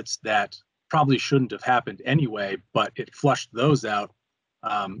visits that probably shouldn't have happened anyway, but it flushed those out.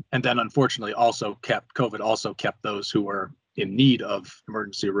 And then unfortunately COVID also kept those who were in need of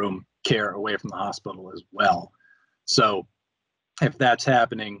emergency room care away from the hospital as well. So if that's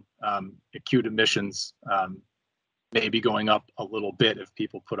happening, acute admissions may be going up a little bit if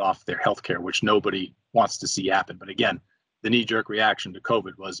people put off their health care, which nobody wants to see happen. But again, the knee-jerk reaction to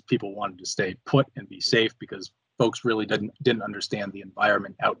COVID was people wanted to stay put and be safe because folks really didn't understand the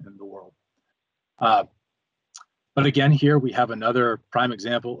environment out in the world. But again, here we have another prime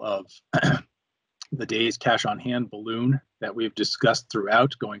example of the days cash on hand balloon that we've discussed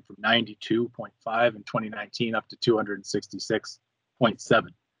throughout, going from 92.5 in 2019 up to 266.7.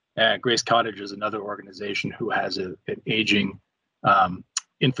 Grace Cottage is another organization who has an aging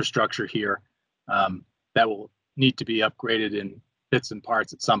infrastructure here that will need to be upgraded bits and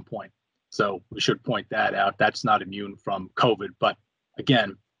parts at some point. So we should point that out. That's not immune from COVID. But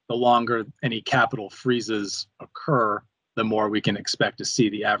again, the longer any capital freezes occur, the more we can expect to see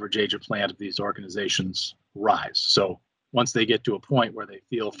the average age of plant of these organizations rise. So once they get to a point where they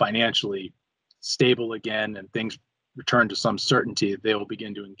feel financially stable again and things return to some certainty, they will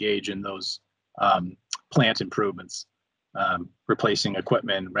begin to engage in those plant improvements, replacing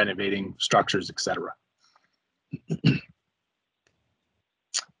equipment, renovating structures, etc.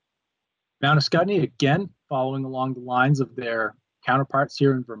 Mount Escutney, again, following along the lines of their counterparts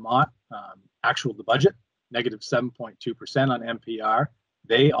here in Vermont, actual to budget, negative 7.2% on NPR.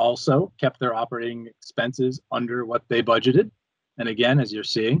 They also kept their operating expenses under what they budgeted. And again, as you're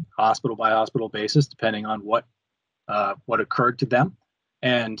seeing, hospital by hospital basis, depending on what occurred to them.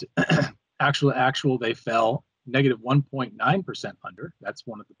 And actual, they fell negative 1.9% under. That's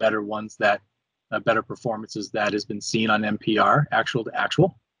one of the better ones that, better performances that has been seen on NPR, actual to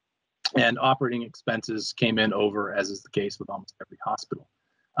actual. And operating expenses came in over, as is the case with almost every hospital.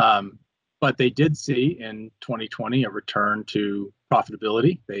 But they did see in 2020 a return to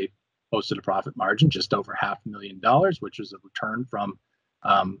profitability. They posted a profit margin just over $500,000, which was a return from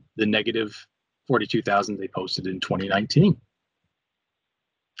the negative 42,000 they posted in 2019.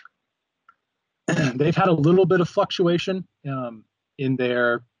 They've had a little bit of fluctuation in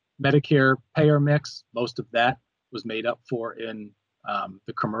their Medicare payer mix. Most of that was made up for in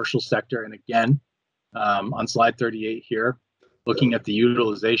the commercial sector. And again, on slide 38 here, looking at the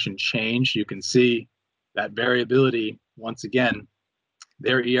utilization change, you can see that variability. Once again,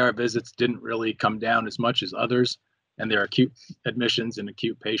 their ER visits didn't really come down as much as others, and their acute admissions and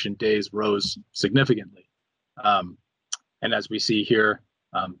acute patient days rose significantly. And as we see here,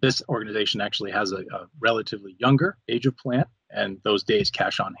 this organization actually has a relatively younger age of plant, and those days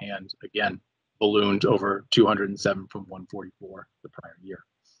cash on hand, again, ballooned over 207 from 144 the prior year.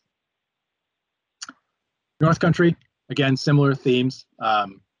 North Country, again, similar themes,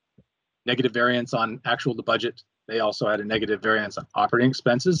 negative variance on actual to budget. They also had a negative variance on operating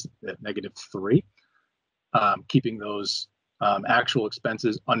expenses at -3, keeping those actual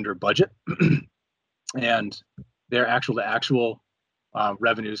expenses under budget. And their actual to actual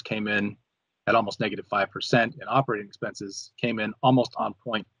revenues came in at almost -5%, and operating expenses came in almost on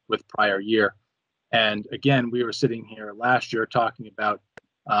point with prior year. And again, we were sitting here last year talking about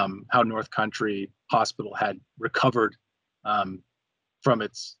how North Country Hospital had recovered from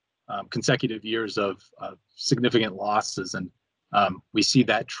its consecutive years of significant losses. And we see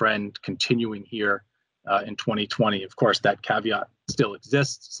that trend continuing here in 2020. Of course, that caveat still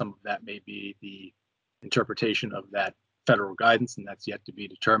exists. Some of that may be the interpretation of that federal guidance, and that's yet to be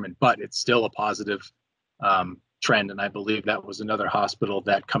determined, but it's still a positive trend. And I believe that was another hospital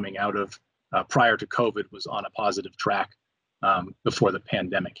that coming out of prior to COVID was on a positive track before the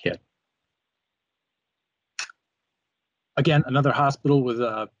pandemic hit. Again, another hospital with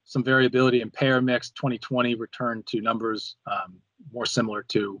some variability in payer mix. 2020 returned to numbers more similar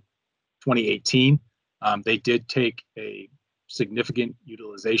to 2018. They did take a significant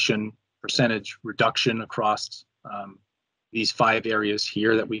utilization percentage reduction across these 5 areas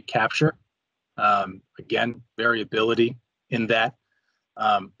here that we capture. Again, variability in that.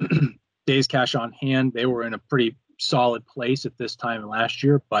 Days cash on hand, they were in a pretty solid place at this time last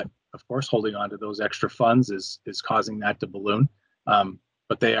year, but of course, holding on to those extra funds is causing that to balloon.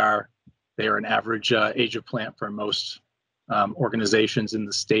 But they are an average age of plant for most organizations in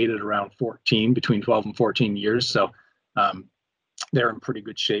the state at around 14, between 12 and 14 years. So they're in pretty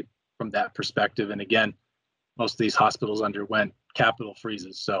good shape from that perspective. And again, most of these hospitals underwent capital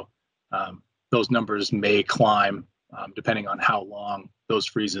freezes. So those numbers may climb depending on how long those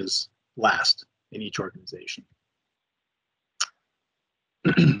freezes last in each organization.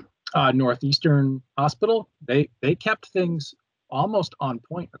 Northeastern Hospital, they kept things almost on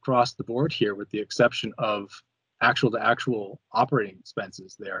point across the board here, with the exception of actual to actual operating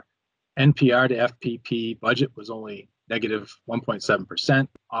expenses. Their NPR to FPP budget was only -1.7%.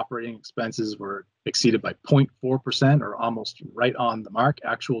 Operating expenses were exceeded by 0.4%, or almost right on the mark,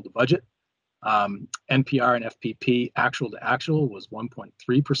 actual to budget. NPR and FPP actual to actual was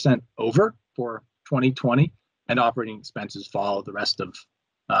 1.3% over for 2020, and operating expenses followed the rest of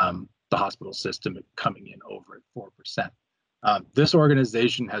the hospital system, coming in over at 4%. This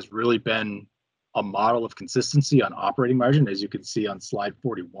organization has really been a model of consistency on operating margin, as you can see on slide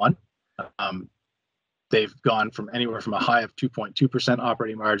 41. They've gone from anywhere from a high of 2.2%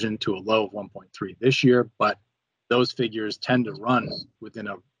 operating margin to a low of 1.3 this year, but those figures tend to run within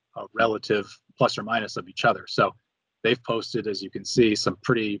a relative plus or minus of each other. So they've posted, as you can see, some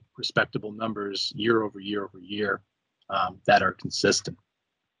pretty respectable numbers year over year over year that are consistent.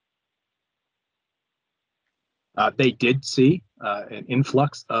 They did see an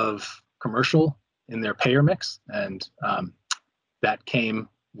influx of commercial in their payer mix, and that came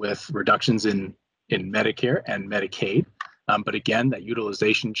with reductions in Medicare and Medicaid. But again, that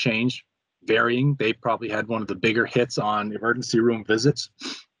utilization change varying. They probably had one of the bigger hits on emergency room visits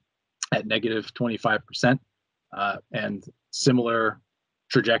at negative 25%, and similar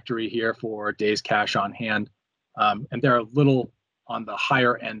trajectory here for days cash on hand. And they're a little on the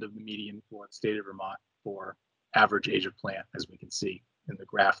higher end of the median for the state of Vermont for average age of plant, as we can see in the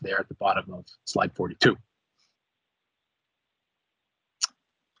graph there at the bottom of slide 42.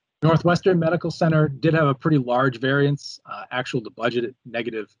 Northwestern Medical Center did have a pretty large variance, actual to budget at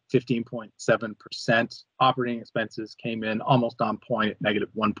negative 15.7%. Operating expenses came in almost on point at negative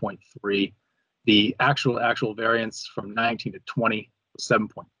 1.3. The actual variance from 19 to 20 was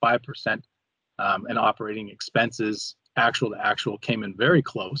 7.5%, and operating expenses actual to actual came in very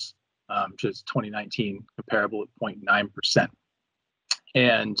close, which is 2019 comparable at 0.9%.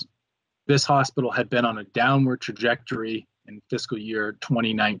 And this hospital had been on a downward trajectory in fiscal year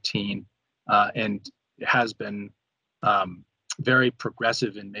 2019, and it has been very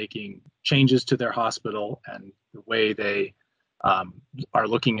progressive in making changes to their hospital and the way they are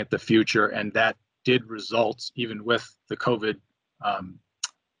looking at the future. And that did result, even with the COVID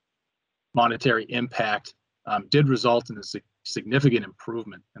monetary impact, did result in a significant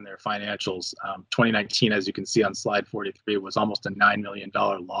improvement in their financials. 2019, as you can see on slide 43, was almost a $9 million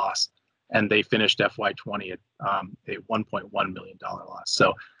loss, and they finished FY20 at a $1.1 million loss.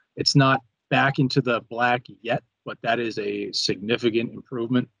 So it's not back into the black yet, but that is a significant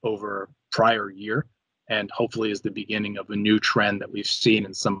improvement over prior year, and hopefully is the beginning of a new trend that we've seen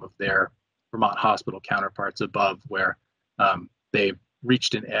in some of their Vermont hospital counterparts above, where they've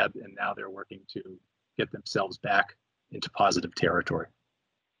reached an ebb and now they're working to get themselves back into positive territory.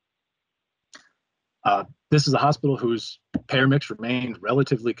 This is a hospital whose payer mix remained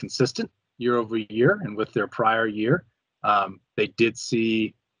relatively consistent year over year, and with their prior year, they did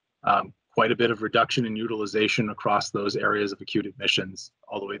see quite a bit of reduction in utilization across those areas of acute admissions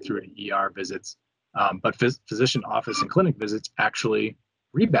all the way through to ER visits. But physician office and clinic visits actually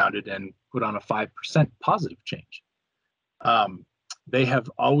rebounded and put on a 5% positive change. They have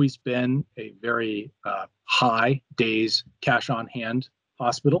always been a very high days cash on hand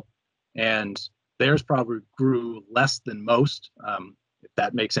hospital, and theirs probably grew less than most, if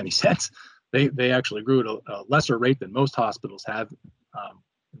that makes any sense. They actually grew at a lesser rate than most hospitals have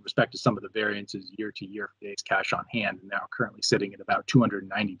in respect to some of the variances year to year for days cash on hand, and now currently sitting at about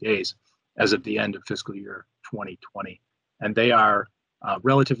 290 days as of the end of fiscal year 2020. And they are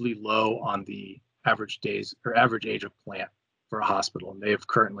relatively low on the average days or average age of plant for a hospital. And they have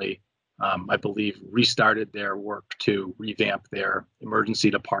currently, I believe, restarted their work to revamp their emergency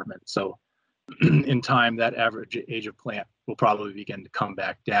department. So in time, that average age of plant will probably begin to come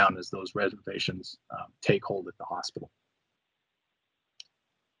back down as those reservations take hold at the hospital.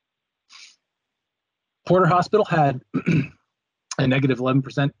 Porter Hospital had a negative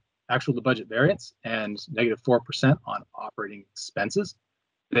 11% actual to budget variance and negative 4% on operating expenses.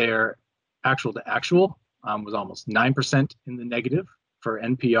 Their actual to actual was almost 9% in the negative for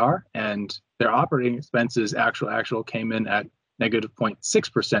NPR, and their operating expenses actual came in at negative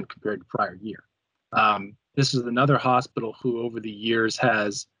 0.6% compared to prior year. This is another hospital who over the years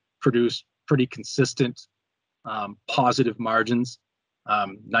has produced pretty consistent positive margins,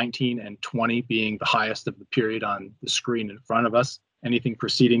 19 and 20 being the highest of the period on the screen in front of us. Anything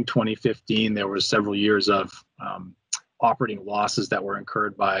preceding 2015, there were several years of operating losses that were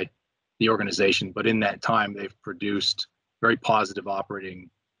incurred by the organization, but in that time they've produced very positive operating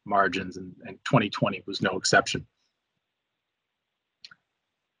margins, and 2020 was no exception.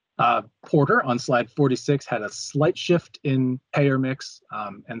 Porter on slide 46 had a slight shift in payer mix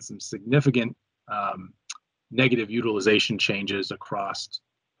and some significant negative utilization changes across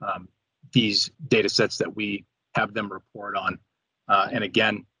these data sets that we have them report on. And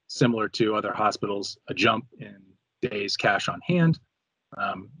again, similar to other hospitals, a jump in days cash on hand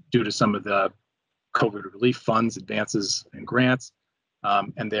due to some of the COVID relief funds, advances, and grants.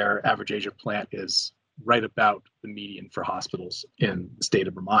 And their average age of plant is right about the median for hospitals in the state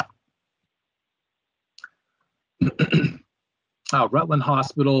of Vermont. Rutland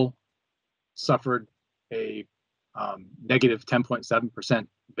Hospital suffered a negative 10.7%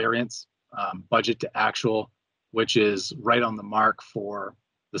 variance budget to actual, which is right on the mark for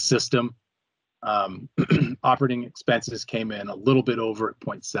the system. Operating expenses came in a little bit over at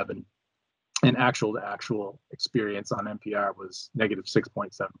 0.7, and actual to actual experience on NPR was negative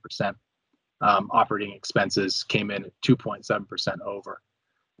 6.7%. operating expenses came in at 2.7% over.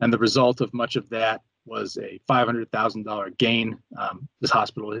 And the result of much of that was a $500,000 gain. This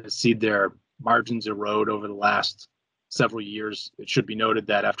hospital has seen their margins erode over the last several years. It should be noted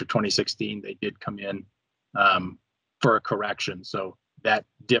that after 2016, they did come in for a correction. So that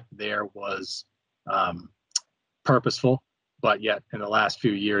dip there was purposeful, but yet in the last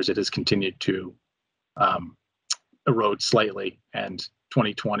few years, it has continued to erode slightly, and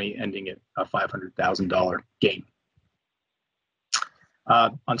 2020 ending at a $500,000 gain.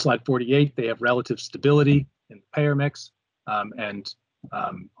 On slide 48, they have relative stability in the payer mix, and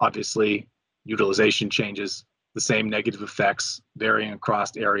obviously utilization changes, the same negative effects varying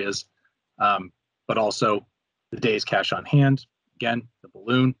across areas, but also the days cash on hand, again, the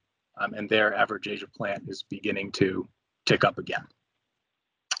balloon, and their average age of plant is beginning to tick up again,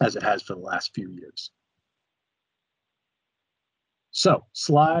 as it has for the last few years. So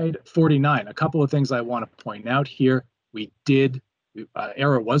slide 49, a couple of things I want to point out here.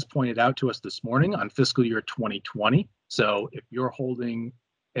 Error was pointed out to us this morning on fiscal year 2020. So if you're holding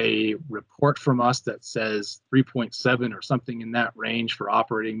a report from us that says 3.7 or something in that range for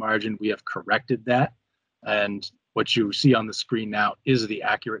operating margin, we have corrected that. And what you see on the screen now is the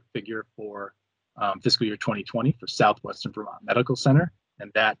accurate figure for fiscal year 2020 for Southwestern Vermont Medical Center.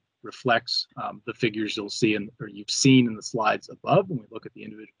 And that reflects the figures you'll see or you've seen in the slides above when we look at the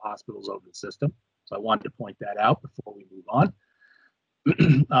individual hospitals over the system. So I wanted to point that out before we move on.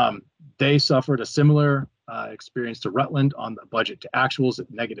 They suffered a similar experience to Rutland on the budget to actuals at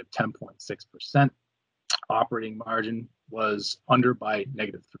negative 10.6%. Operating margin was under by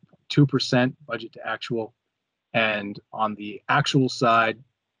negative 3.2% budget to actual. And on the actual side,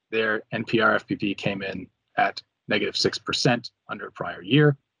 their NPR FPP came in at negative 6% under prior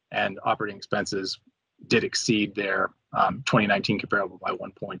year, and operating expenses did exceed their 2019 comparable by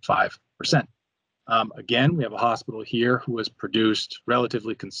 1.5%. Again, we have a hospital here who has produced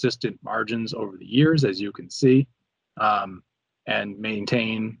relatively consistent margins over the years, as you can see, and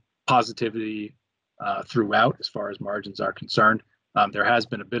maintain positivity throughout as far as margins are concerned. There has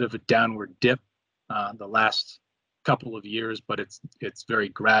been a bit of a downward dip the last couple of years, but it's very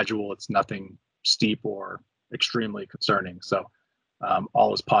gradual. It's nothing steep or extremely concerning. So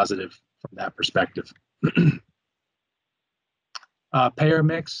all is positive from that perspective. Payer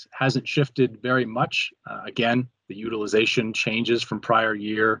mix hasn't shifted very much. Again, the utilization changes from prior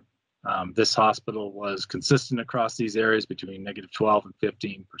year. This hospital was consistent across these areas between negative 12 and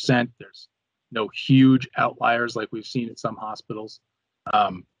 15%. There's no huge outliers like we've seen at some hospitals.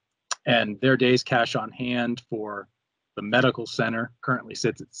 And their days cash on hand for the medical center currently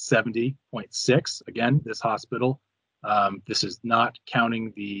sits at 70.6. Again, this hospital, this is not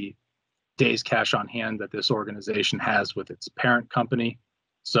counting the days cash on hand that this organization has with its parent company.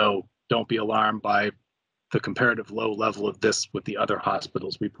 So don't be alarmed by the comparative low level of this with the other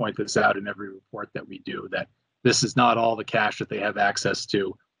hospitals. We point this out in every report that we do, that this is not all the cash that they have access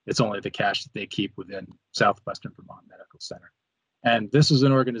to. It's only the cash that they keep within Southwestern Vermont Medical Center. And this is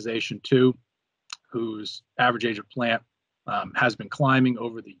an organization too, whose average age of plant has been climbing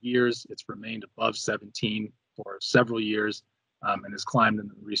over the years. It's remained above 17 for several years and has climbed in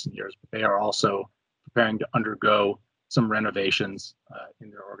the recent years, but they are also preparing to undergo some renovations in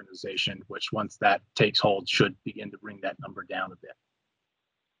their organization, which once that takes hold should begin to bring that number down a bit.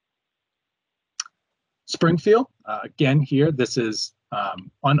 Springfield, again here, this is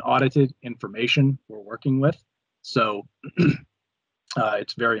unaudited information we're working with. So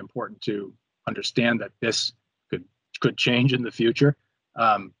it's very important to understand that this could change in the future.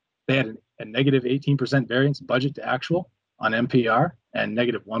 They had a negative 18% variance budget to actual on NPR and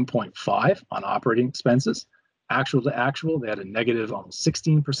negative 1.5 on operating expenses. Actual to actual, they had a negative almost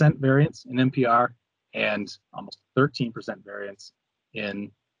 16% variance in NPR and almost 13% variance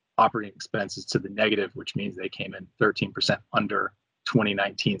in operating expenses to the negative, which means they came in 13% under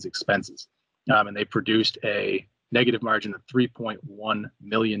 2019's expenses. And they produced a negative margin of $3.1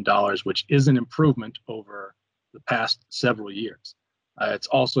 million, which is an improvement over the past several years. It's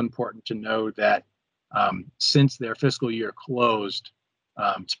also important to know that since their fiscal year closed,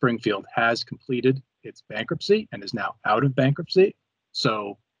 Springfield has completed its bankruptcy and is now out of bankruptcy.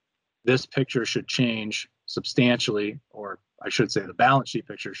 So this picture should change substantially, or I should say the balance sheet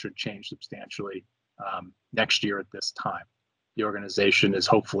picture should change substantially next year at this time. The organization is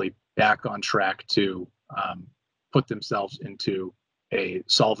hopefully back on track to put themselves into a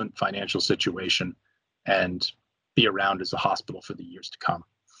solvent financial situation and be around as a hospital for the years to come.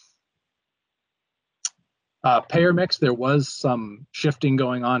 Payer mix, there was some shifting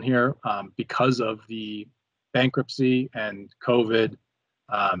going on here because of the bankruptcy and COVID.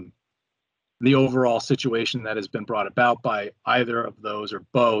 the overall situation that has been brought about by either of those or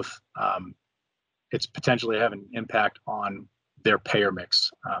both, it's potentially having an impact on their payer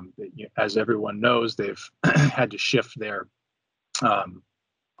mix. As everyone knows, they've had to shift their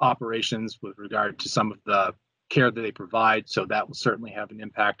operations with regard to some of the care that they provide, so that will certainly have an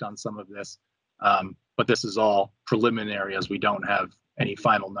impact on some of this. But this is all preliminary, as we don't have any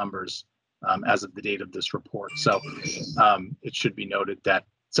final numbers as of the date of this report. So it should be noted that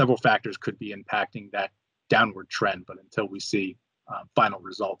several factors could be impacting that downward trend, but until we see final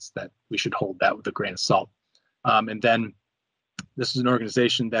results, that we should hold that with a grain of salt. And then this is an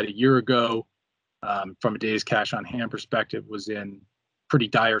organization that a year ago, from a days cash on hand perspective, was in pretty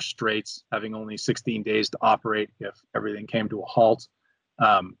dire straits, having only 16 days to operate if everything came to a halt.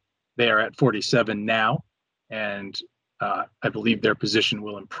 They are at 47 now, and I believe their position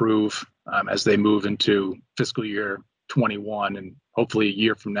will improve as they move into fiscal year 21, and hopefully a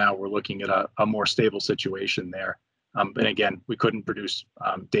year from now, we're looking at a more stable situation there. And again, we couldn't produce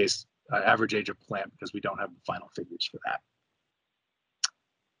days average age of plant because we don't have the final figures for that.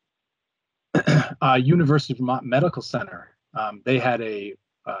 University of Vermont Medical Center, they had a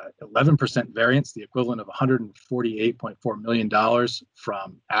 11% variance, the equivalent of $148.4 million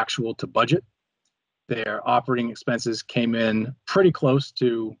from actual to budget. Their operating expenses came in pretty close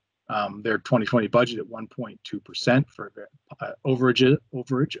to their 2020 budget at 1.2% for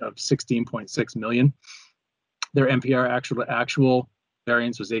overage of $16.6 million. Their NPR actual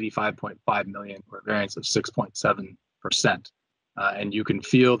variance was $85.5 million, or a variance of 6.7%. And you can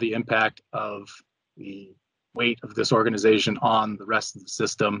feel the impact of the weight of this organization on the rest of the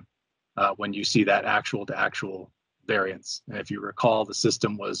system when you see that actual to actual variance. And if you recall, the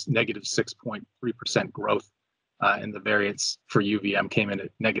system was negative 6.3% growth, and the variance for UVM came in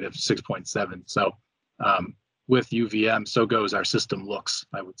at negative 6.7. So with UVM, so goes our system looks,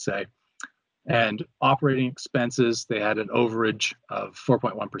 I would say. And operating expenses, they had an overage of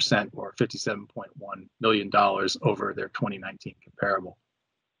 4.1%, or $57.1 million over their 2019 comparable.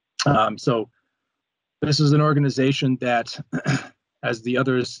 So this is an organization that, as the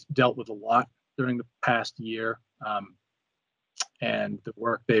others, dealt with a lot during the past year, and the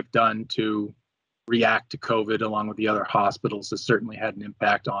work they've done to react to COVID along with the other hospitals has certainly had an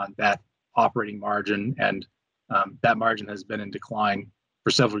impact on that operating margin, and that margin has been in decline for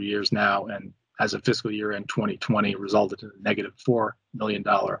several years now, and as a fiscal year in 2020 resulted in a negative $4 million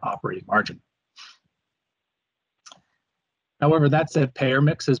operating margin. However, that said, payer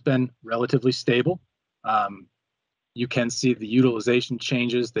mix has been relatively stable. You can see the utilization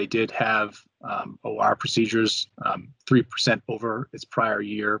changes. They did have OR procedures 3% over its prior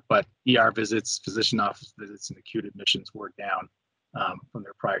year, but ER visits, physician office visits, and acute admissions were down from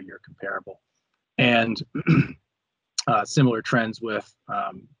their prior year comparable. And similar trends with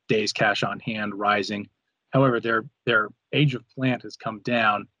days cash on hand rising. However, their age of plant has come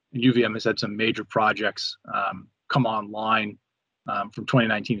down, and UVM has had some major projects come online from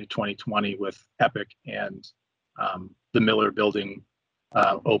 2019 to 2020 with Epic and the Miller building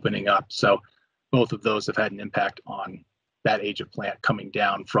opening up. So both of those have had an impact on that age of plant coming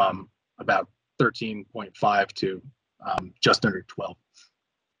down from about 13.5 to just under 12.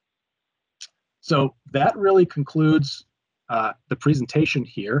 So that really concludes the presentation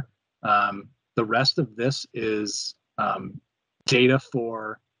here. The rest of this is data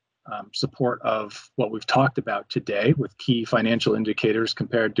for support of what we've talked about today with key financial indicators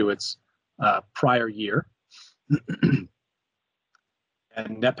compared to its prior year.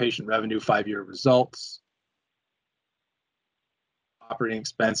 And net patient revenue 5-year results, operating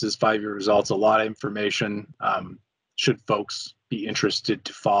expenses 5-year results, a lot of information should folks be interested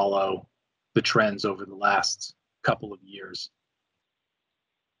to follow the trends over the last couple of years.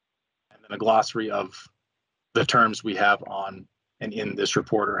 And then a glossary of the terms we have on and in this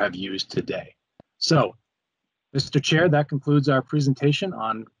report or have used today. So, Mr. Chair, that concludes our presentation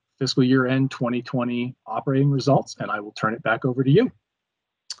on fiscal year end 2020 operating results, and I will turn it back over to you.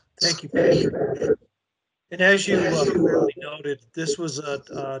 Thank you, Patrick. And as you clearly noted, this was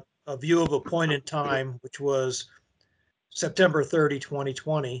a view of a point in time, which was September 30,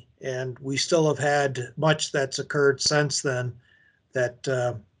 2020, and we still have had much that's occurred since then that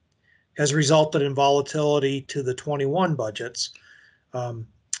has resulted in volatility to the 21 budgets.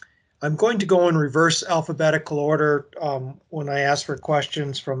 I'm going to go in reverse alphabetical order when I ask for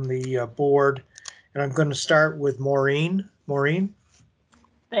questions from the board, and I'm going to start with Maureen. Maureen?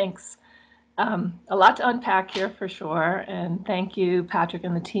 Thanks. A lot to unpack here for sure, and thank you, Patrick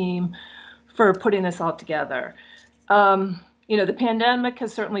and the team, for putting this all together. You know, the pandemic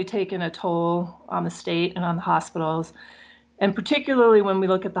has certainly taken a toll on the state and on the hospitals, And particularly when we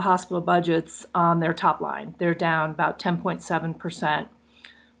look at the hospital budgets on their top line, they're down about 10.7%,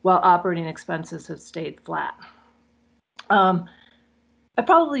 while operating expenses have stayed flat. I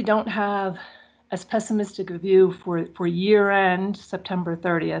probably don't have as pessimistic a view for year end, September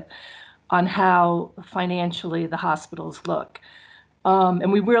 30th, on how financially the hospitals look.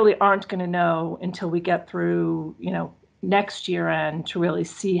 And we really aren't going to know until we get through, next year end to really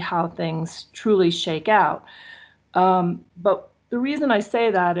see how things truly shake out. But the reason I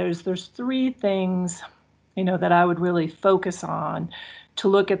say that is there's three things, that I would really focus on to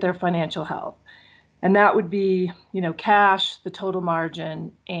look at their financial health. And that would be, cash, the total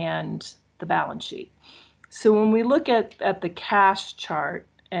margin, and the balance sheet. So when we look at the cash chart,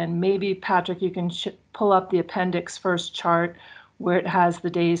 and maybe Patrick, you can pull up the appendix first chart where it has the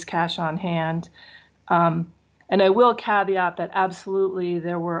days cash on hand. And I will caveat that absolutely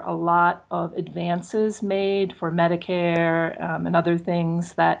there were a lot of advances made for Medicare and other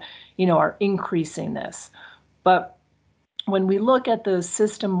things that, are increasing this. But when we look at the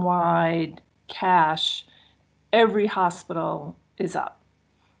system-wide cash, every hospital is up.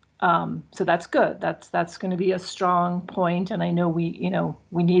 So that's good. That's going to be a strong point, and I know we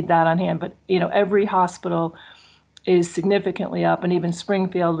need that on hand. But every hospital is significantly up, and even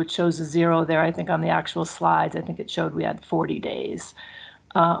Springfield, which shows a 0 there, I think on the actual slides, I think it showed we had 40 days.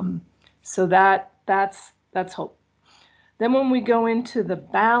 So that's hope. Then when we go into the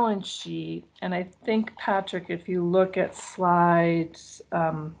balance sheet, and I think, Patrick, if you look at slide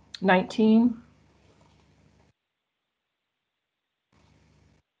 19.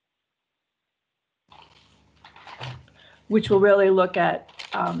 Which will really look at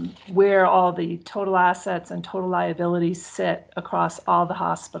where all the total assets and total liabilities sit across all the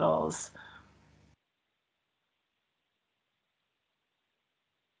hospitals.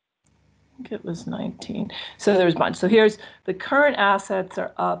 I think it was 19. So there's a bunch. So here's the current assets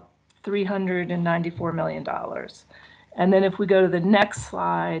are up $394 million. And then if we go to the next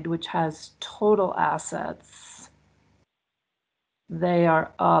slide, which has total assets, they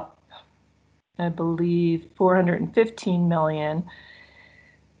are up, I believe, $415 million.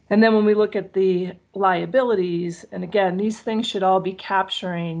 And then when we look at the liabilities, and again, these things should all be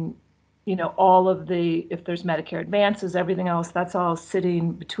capturing, all of the, if there's Medicare advances, everything else, that's all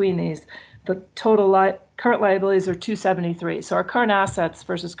sitting between these. The total current liabilities are 273. So our current assets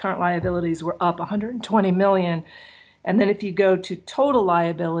versus current liabilities were up 120 million. And then if you go to total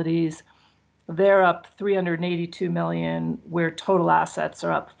liabilities, they're up 382 million, where total assets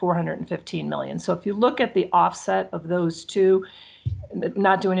are up 415 million. So if you look at the offset of those two,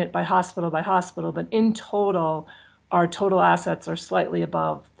 not doing it by hospital, but in total, our total assets are slightly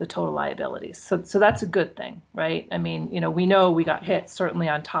above the total liabilities. So that's a good thing, right? I mean, we know we got hit certainly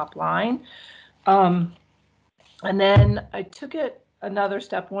on top line. And then I took it another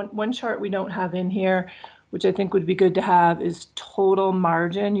step. One chart we don't have in here, which I think would be good to have, is total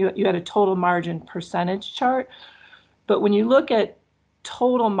margin. You had a total margin percentage chart. But when you look at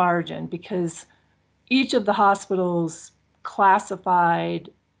total margin, because each of the hospitals classified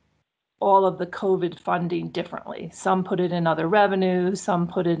all of the COVID funding differently. Some put it in other revenue, some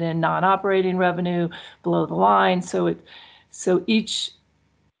put it in non-operating revenue below the line. So each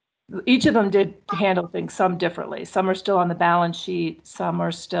of them did handle things some differently. Some are still on the balance sheet, some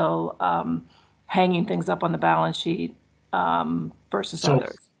are still hanging things up on the balance sheet versus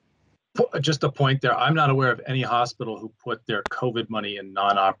others. Just a point there. I'm not aware of any hospital who put their COVID money in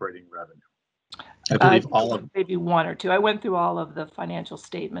non-operating revenue. I believe all of maybe one or two. I went through all of the financial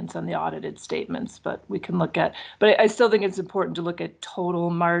statements and the audited statements, but we can look at, but I still think it's important to look at total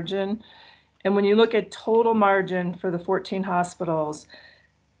margin. And when you look at total margin for the 14 hospitals,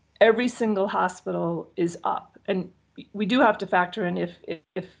 every single hospital is up. And we do have to factor in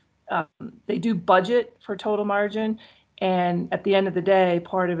if they do budget for total margin. And at the end of the day,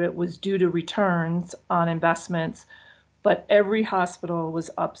 part of it was due to returns on investments. But every hospital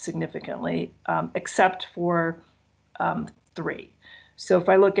was up significantly, except for 3. So if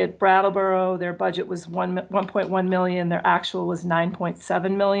I look at Brattleboro, their budget was 1.1 million, their actual was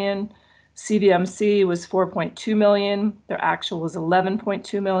 9.7 million. CVMC was 4.2 million, their actual was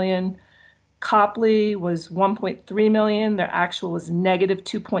 11.2 million. Copley was 1.3 million, their actual was negative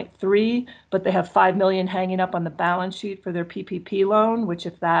 2.3, but they have 5 million hanging up on the balance sheet for their PPP loan, which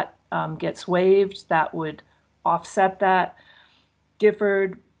if that gets waived, that would offset that.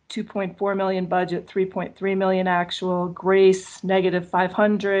 Gifford, 2.4 million budget, 3.3 million actual. Grace, negative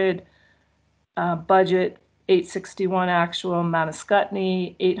 500, budget 861 actual.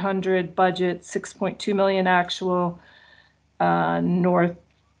 Manascutney, 800 budget, 6.2 million actual.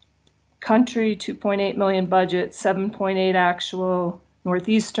 Country, 2.8 million budget, 7.8 actual.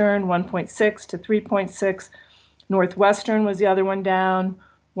 Northeastern, 1.6 to 3.6. Northwestern was the other one down,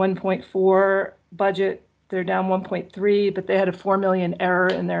 1.4 budget. They're down 1.3, but they had a 4 million error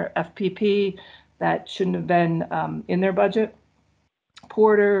in their FPP that shouldn't have been in their budget.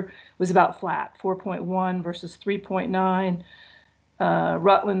 Porter was about flat, 4.1 versus 3.9.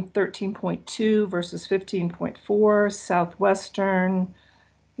 Rutland, 13.2 versus 15.4. Southwestern, I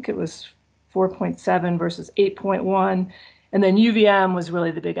think it was 4.7 versus 8.1. And then UVM was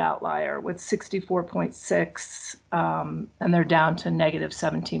really the big outlier with 64.6, and they're down to negative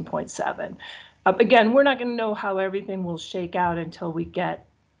 17.7. Again, we're not going to know how everything will shake out until we get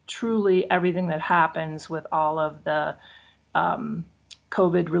truly everything that happens with all of the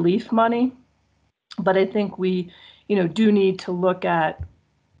COVID relief money. But I think we, do need to look at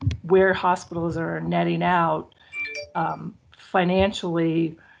where hospitals are netting out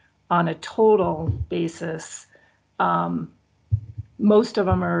financially on a total basis. Most of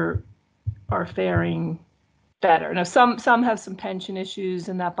them are faring better. Now, some have some pension issues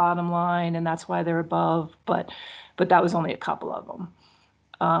in that bottom line, and that's why they're above. But that was only a couple of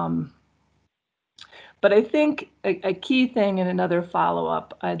them. But I think a key thing and another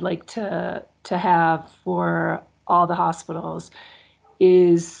follow-up I'd like to have for all the hospitals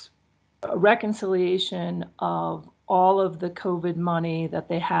is a reconciliation of all of the COVID money that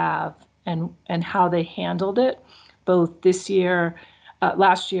they have and how they handled it, both this year,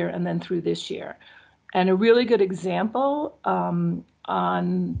 last year, and then through this year. And a really good example on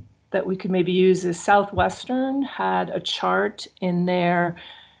that we could maybe use is Southwestern had a chart in their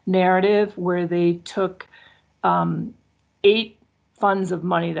narrative where they took 8 funds of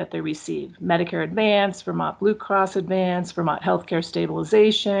money that they received: Medicare Advance, Vermont Blue Cross Advance, Vermont Healthcare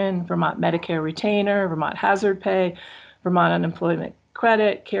Stabilization, Vermont Medicare Retainer, Vermont Hazard Pay, Vermont Unemployment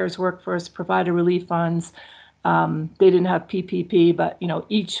Credit, CARES Workforce Provider Relief Funds. They didn't have PPP, but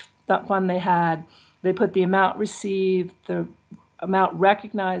each fund they had, they put the amount received, the amount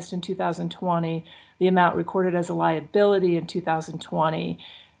recognized in 2020, the amount recorded as a liability in 2020,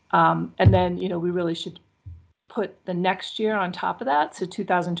 and then we really should put the next year on top of that, so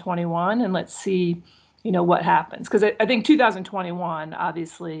 2021, and let's see, what happens. Because I think 2021,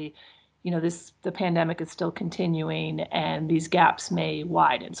 obviously, the pandemic is still continuing, and these gaps may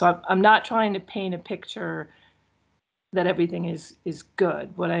widen. So I'm not trying to paint a picture that everything is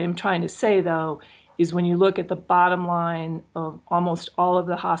good. What I am trying to say, though, is when you look at the bottom line of almost all of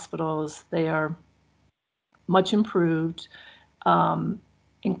the hospitals, they are much improved,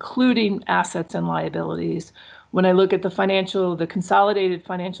 including assets and liabilities. When I look at the consolidated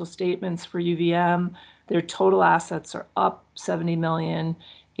financial statements for UVM, their total assets are up 70 million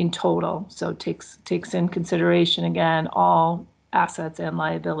in total. So it takes in consideration, again, all assets and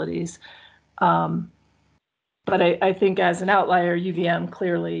liabilities. But I think as an outlier, UVM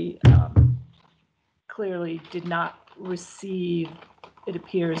clearly did not receive, it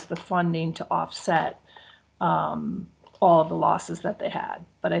appears, the funding to offset all of the losses that they had.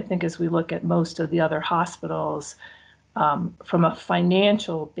 But I think as we look at most of the other hospitals, from a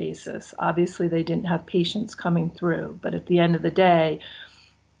financial basis, obviously they didn't have patients coming through, but at the end of the day,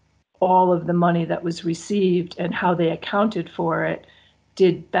 all of the money that was received and how they accounted for it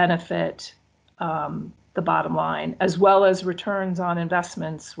did benefit the bottom line, as well as returns on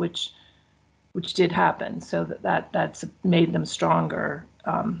investments, which did happen. So that's made them stronger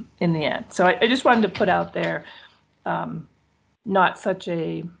in the end. So I just wanted to put out there, not such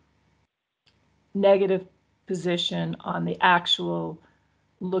a negative position on the actual,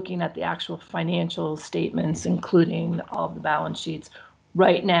 looking at the actual financial statements, including all of the balance sheets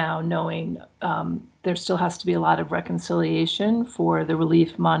right now, knowing there still has to be a lot of reconciliation for the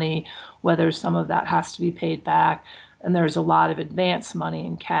relief money, whether some of that has to be paid back. And there's a lot of advance money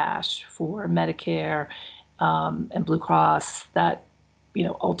in cash for Medicare and Blue Cross that,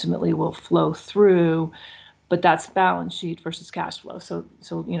 ultimately will flow through, but that's balance sheet versus cash flow. So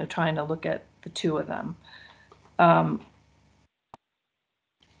trying to look at the two of them.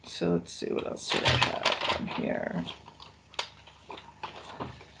 So let's see, what else did I have on here?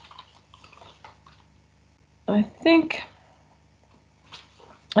 I think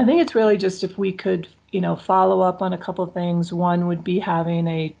it's really just if we could, follow up on a couple of things. One would be having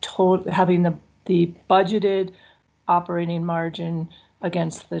the budgeted operating margin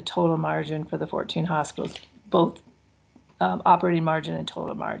against the total margin for the 14 hospitals, both operating margin and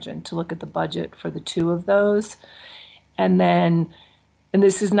total margin, to look at the budget for the two of those. And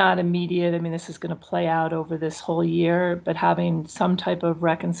this is not immediate. I mean, this is going to play out over this whole year, but having some type of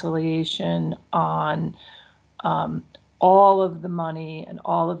reconciliation on all of the money and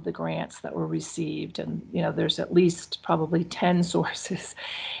all of the grants that were received. And, there's at least probably 10 sources.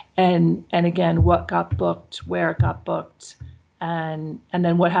 And again, what got booked, where it got booked, and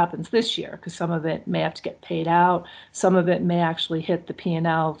then what happens this year, because some of it may have to get paid out. Some of it may actually hit the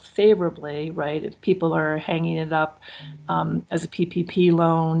P&L favorably, right? If people are hanging it up as a PPP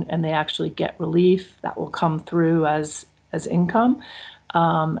loan and they actually get relief, that will come through as income,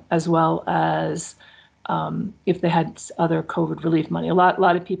 as well as if they had other COVID relief money. A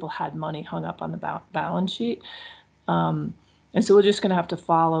lot of people had money hung up on the balance sheet. And so we're just going to have to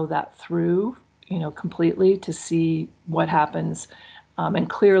follow that through, completely to see what happens. And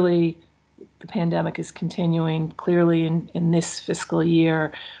clearly, the pandemic is continuing. Clearly, in this fiscal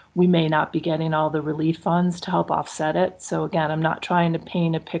year, we may not be getting all the relief funds to help offset it. So again, I'm not trying to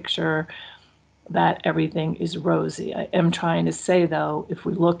paint a picture that everything is rosy. I am trying to say, though, if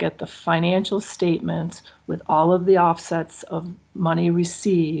we look at the financial statements with all of the offsets of money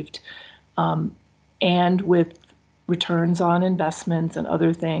received, and with returns on investments and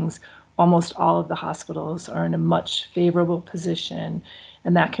other things, almost all of the hospitals are in a much favorable position.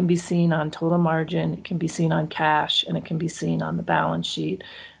 And that can be seen on total margin, it can be seen on cash, and it can be seen on the balance sheet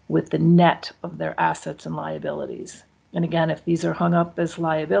with the net of their assets and liabilities. And again, if these are hung up as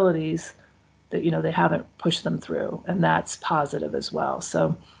liabilities, that they haven't pushed them through, and that's positive as well.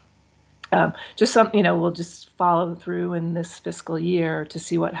 So just something, we'll just follow through in this fiscal year to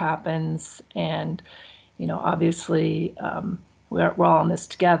see what happens. And obviously, we're all in this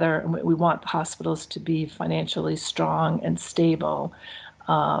together, and we want the hospitals to be financially strong and stable.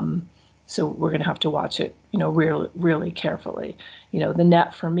 So we're going to have to watch it, really, really carefully. The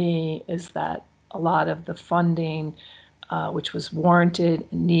net for me is that a lot of the funding, which was warranted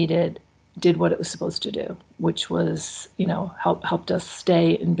and needed, did what it was supposed to do, which was, helped us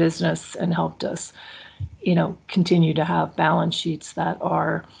stay in business and helped us, continue to have balance sheets that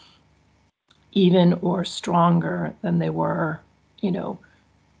are even or stronger than they were,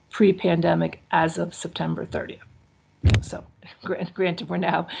 pre-pandemic as of September 30th. So granted, we're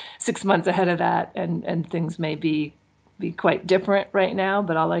now 6 months ahead of that, and things may be quite different right now,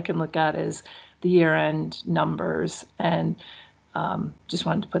 but all I can look at is the year-end numbers, and just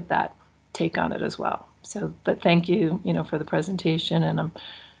wanted to put that take on it as well. So, but thank you, for the presentation, and I'm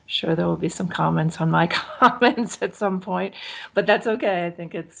sure there will be some comments on my comments at some point, but that's okay. I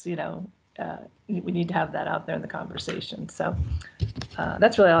think it's, we need to have that out there in the conversation. So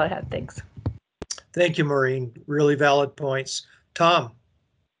that's really all I had. Thanks. Thank you, Maureen. Really valid points. Tom.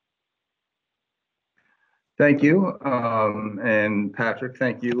 Thank you. And Patrick,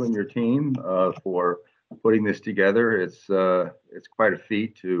 thank you and your team for putting this together. It's quite a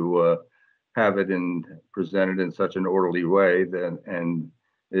feat to have it presented in such an orderly way and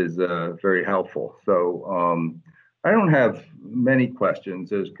is very helpful. So I don't have many questions,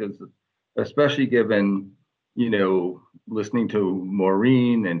 because especially given, listening to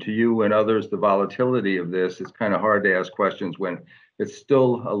Maureen and to you and others, the volatility of this, it's kind of hard to ask questions when it's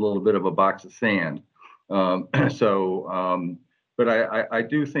still a little bit of a box of sand. But I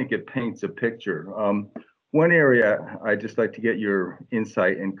do think it paints a picture. One area I'd just like to get your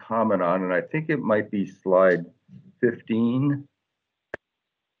insight and comment on, and I think it might be slide 15,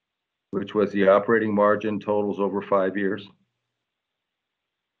 which was the operating margin totals over 5 years.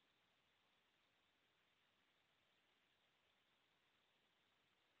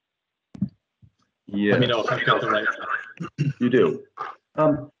 Yeah. Let me know if I've got the right. You do.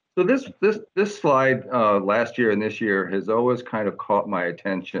 So this slide last year and this year has always kind of caught my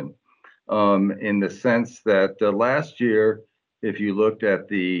attention, in the sense that last year, if you looked at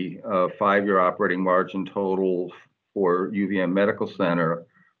the 5-year operating margin total for UVM Medical Center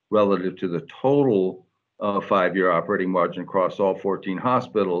relative to the total 5-year operating margin across all 14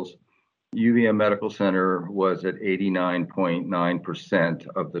 hospitals, UVM Medical Center was at 89.9%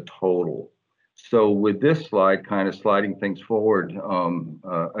 of the total. So with this slide kind of sliding things forward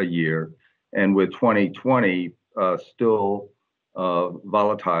a year, and with 2020 still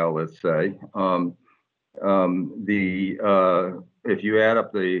volatile, let's say, if you add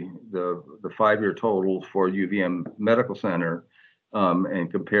up the 5-year total for UVM Medical Center and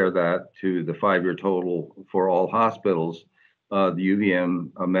compare that to the 5-year total for all hospitals, the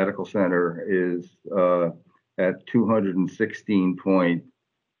UVM Medical Center is at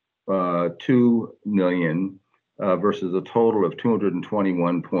 216.2 million versus a total of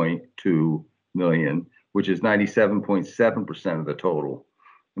 221.2 million, which is 97.7% of the total.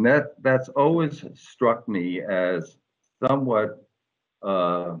 And that's always struck me as somewhat,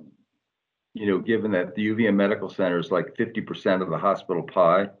 given that the UVM Medical Center is like 50% of the hospital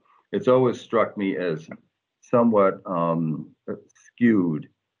pie, it's always struck me as somewhat skewed.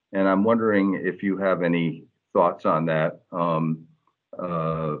 And I'm wondering if you have any thoughts on that,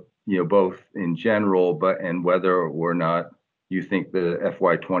 both in general, and whether or not you think the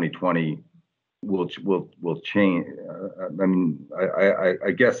FY 2020 will change.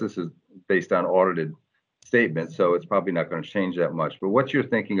 I guess this is based on audited statements, so it's probably not going to change that much. But what's your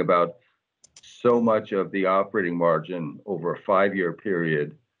thinking about so much of the operating margin over a 5-year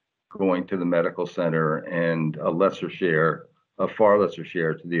period going to the medical center and a far lesser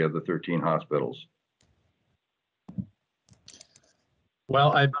share to the other 13 hospitals?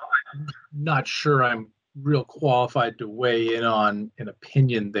 Well, I'm not sure I'm real qualified to weigh in on an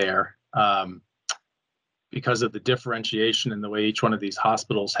opinion there, because of the differentiation in the way each one of these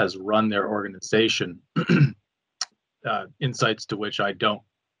hospitals has run their organization. Insights to which I don't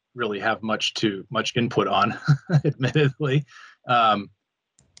really have much input on, admittedly.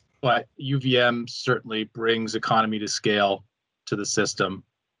 But UVM certainly brings economy to scale to the system.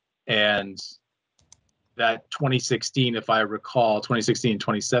 And that 2016, if I recall, 2016 and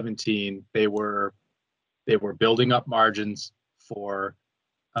 2017, they were building up margins for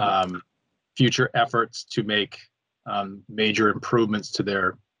future efforts to make major improvements to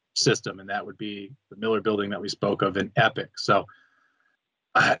their system. And that would be the Miller building that we spoke of in Epic. So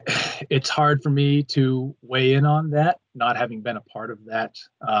it's hard for me to weigh in on that, not having been a part of that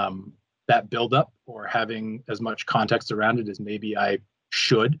buildup or having as much context around it as maybe I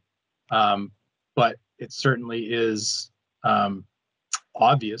should. But it certainly is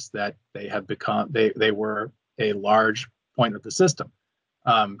obvious that they were a large point of the system.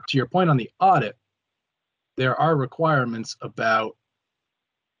 To your point on the audit, there are requirements about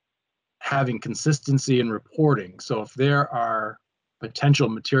having consistency in reporting. So if there are potential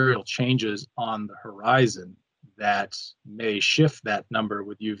material changes on the horizon that may shift that number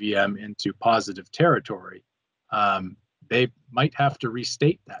with UVM into positive territory, they might have to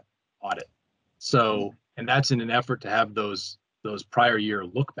restate that audit. So, and that's in an effort to have those prior year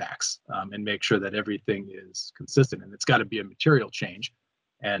lookbacks and make sure that everything is consistent. And it's got to be a material change,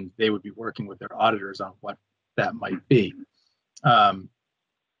 and they would be working with their auditors on what that might be.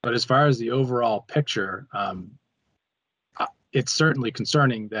 But as far as the overall picture, it's certainly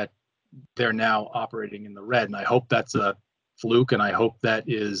concerning that they're now operating in the red, and I hope that's a fluke, and I hope that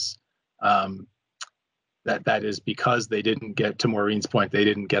is that is because they didn't get, to Maureen's point, they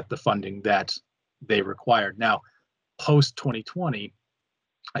didn't get the funding that they required. Now, post 2020,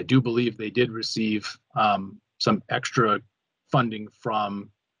 I do believe they did receive some extra funding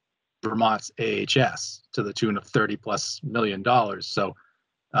from Vermont's AHS to the tune of $30+ million. So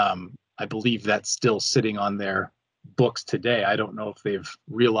I believe that's still sitting on their books today. I don't know if they've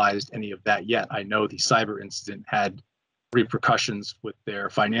realized any of that yet. I know the cyber incident had repercussions with their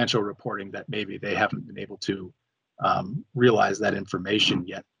financial reporting that maybe they haven't been able to realize that information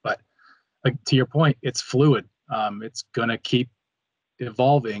yet. But to your point, it's fluid. It's going to keep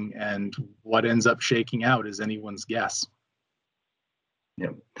evolving, and what ends up shaking out is anyone's guess.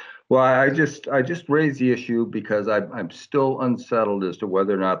 Yeah. Well, I just raised the issue because I'm still unsettled as to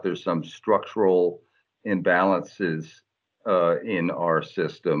whether or not there's some structural imbalances in our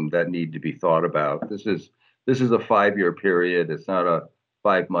system that need to be thought about. This is a 5-year period. It's not a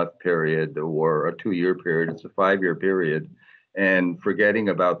 5-month period or a 2-year period. It's a 5-year period. And forgetting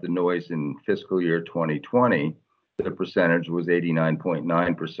about the noise in fiscal year 2020, the percentage was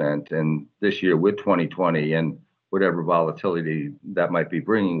 89.9%. And this year with 2020 and whatever volatility that might be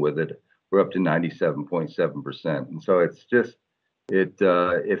bringing with it, we're up to 97.7%. And so it's just, if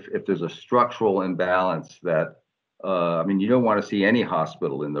there's a structural imbalance that, you don't want to see any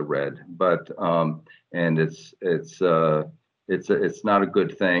hospital in the red, but and it's not a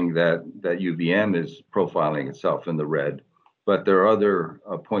good thing that UVM is profiling itself in the red, but there are other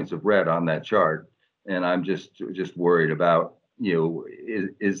points of red on that chart, and I'm just worried about,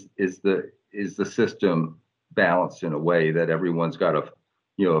 is the system balanced in a way that everyone's got a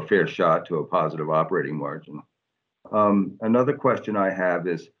fair shot to a positive operating margin. Another question I have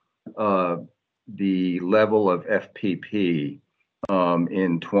is the level of FPP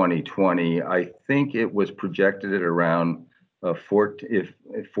in 2020. I think it was projected at around 14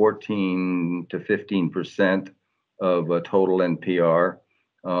 to 15% of a total NPR,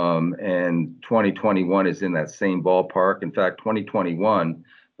 and 2021 is in that same ballpark. In fact, 2021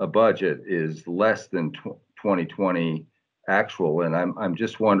 a budget is less than 2020 actual, and I'm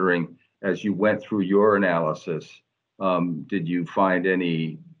just wondering, as you went through your analysis, did you find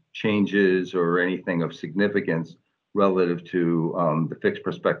any changes or anything of significance relative to the fixed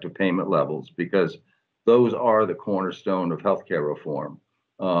prospective payment levels? Because those are the cornerstone of healthcare reform.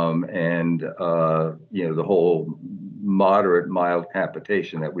 and the whole moderate, mild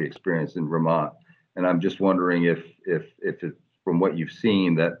capitation that we experience in Vermont. And I'm just wondering if it, from what you've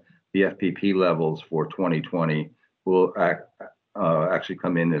seen, that the FPP levels for 2020 will actually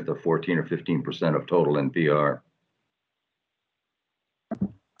come in at the 14 or 15% of total NPR.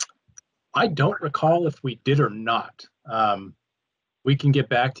 I don't recall if we did or not. We can get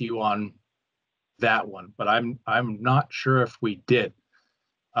back to you on that one, but I'm not sure if we did.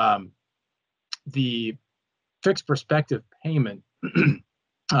 The fixed perspective payment,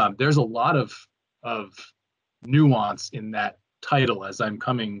 there's a lot of nuance in that title, as I'm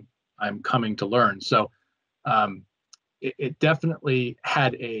coming to learn. So it definitely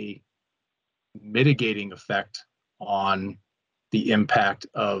had a mitigating effect on the impact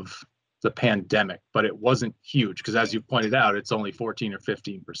of the pandemic, but it wasn't huge because, as you pointed out, it's only 14 or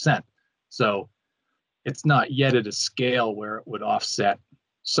 15%. So it's not yet at a scale where it would offset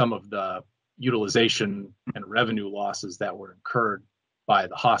some of the utilization and revenue losses that were incurred by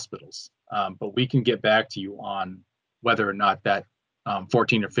the hospitals. But we can get back to you on whether or not that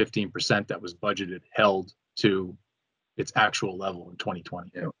 14 or 15% that was budgeted held to its actual level in 2020.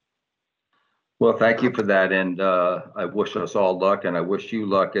 Yeah. Well, thank you for that. And I wish us all luck, and I wish you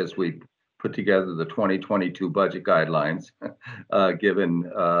luck as we put together the 2022 budget guidelines, given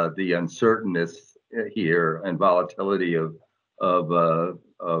the uncertainness here and volatility of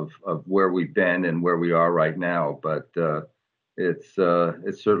where we've been and where we are right now. But it's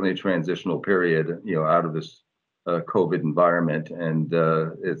certainly a transitional period, out of this COVID environment, and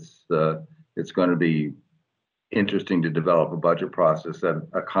it's going to be interesting to develop a budget process that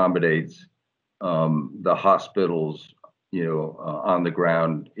accommodates the hospitals, on the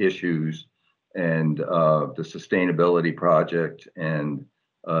ground issues, and the sustainability project, and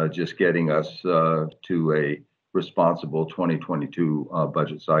just getting us to a responsible 2022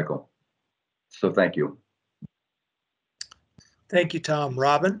 budget cycle. So thank you. Thank you, Tom.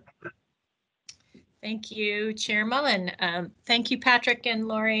 Robin? Thank you, Chair Mullen. Thank you, Patrick and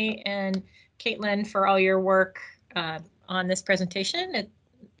Lori and Caitlin, for all your work on this presentation. It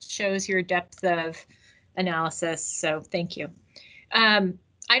shows your depth of analysis, so thank you.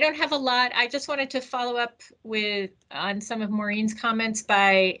 I don't have a lot. I just wanted to follow up on some of Maureen's comments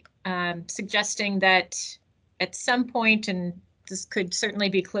by suggesting that at some point, and this could certainly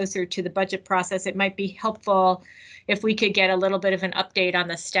be closer to the budget process, it might be helpful if we could get a little bit of an update on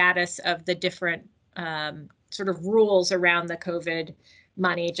the status of the different sort of rules around the COVID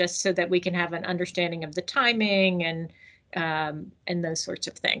money, just so that we can have an understanding of the timing and those sorts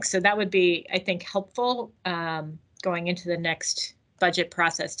of things. So that would be, I think, helpful going into the next budget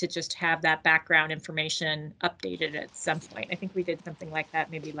process, to just have that background information updated at some point. I think we did something like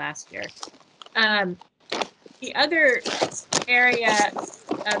that maybe last year. The other area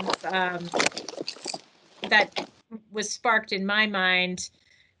of that was sparked in my mind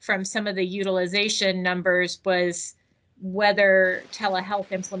from some of the utilization numbers was whether telehealth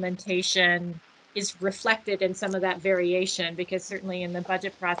implementation is reflected in some of that variation, because certainly in the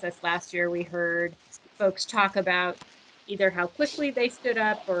budget process last year, we heard folks talk about either how quickly they stood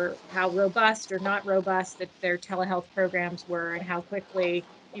up or how robust or not robust that their telehealth programs were, and how quickly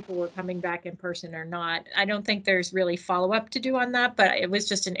people were coming back in person or not. I don't think there's really follow-up to do on that, but it was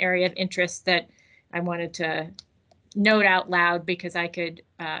just an area of interest that I wanted to note out loud, because I could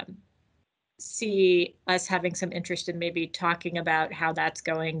see us having some interest in maybe talking about how that's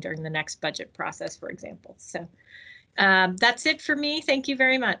going during the next budget process, for example. So that's it for me. Thank you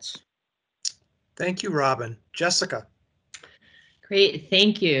very much. Thank you, Robin. Jessica? Great,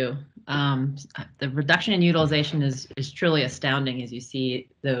 thank you. The reduction in utilization is truly astounding as you see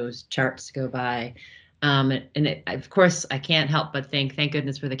those charts go by. Of course, I can't help but thank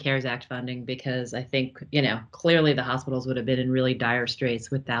goodness for the CARES Act funding, because I think, clearly the hospitals would have been in really dire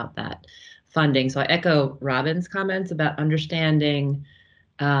straits without that funding. So I echo Robin's comments about understanding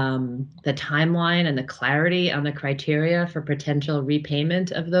the timeline and the clarity on the criteria for potential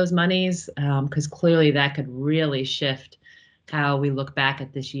repayment of those monies, because clearly that could really shift how we look back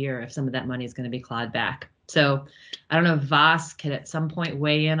at this year if some of that money is going to be clawed back. So I don't know if Voss could at some point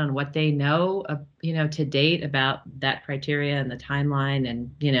weigh in on what they know, to date about that criteria and the timeline, and,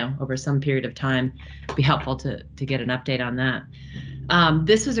 over some period of time, be helpful to get an update on that.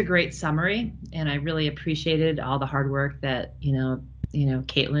 This was a great summary, and I really appreciated all the hard work that,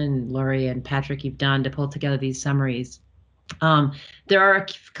 Caitlin, Lori, and Patrick, you've done to pull together these summaries. There are a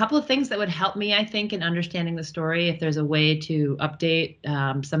couple of things that would help me, I think, in understanding the story, if there's a way to update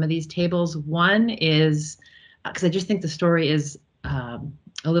some of these tables. One is, because I just think the story is a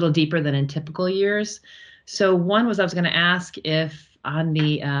little deeper than in typical years. So one was, I was going to ask if on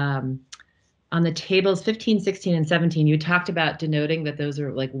the tables 15, 16, and 17, you talked about denoting that those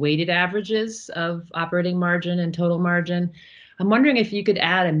are like weighted averages of operating margin and total margin. I'm wondering if you could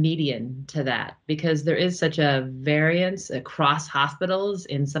add a median to that, because there is such a variance across hospitals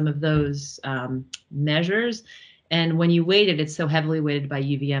in some of those measures. And when you weight it, it's so heavily weighted by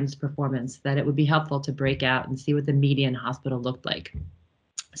UVM's performance that it would be helpful to break out and see what the median hospital looked like.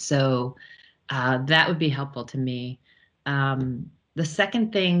 So that would be helpful to me. The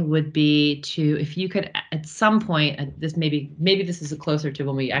second thing would be to, if you could at some point, this maybe this is closer to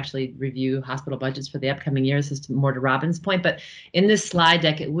when we actually review hospital budgets for the upcoming years, this is more to Robin's point, but in this slide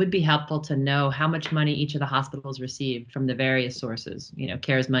deck, it would be helpful to know how much money each of the hospitals received from the various sources,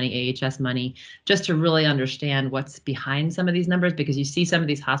 CARES money, AHS money, just to really understand what's behind some of these numbers, because you see some of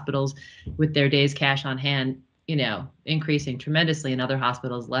these hospitals with their days cash on hand, increasing tremendously, in other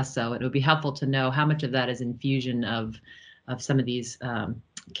hospitals less so. It would be helpful to know how much of that is infusion of some of these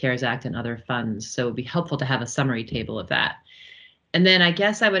CARES Act and other funds. So it would be helpful to have a summary table of that. And then I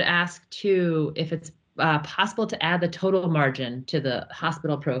guess I would ask too, if it's possible to add the total margin to the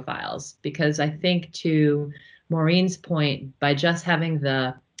hospital profiles, because I think, to Maureen's point, by just having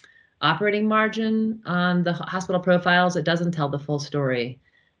the operating margin on the hospital profiles, it doesn't tell the full story.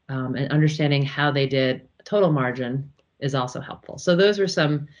 And understanding how they did total margin is also helpful. So those are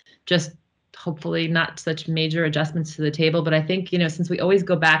some just hopefully not such major adjustments to the table, but I think, since we always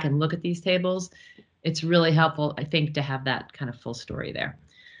go back and look at these tables, it's really helpful, I think, to have that kind of full story there.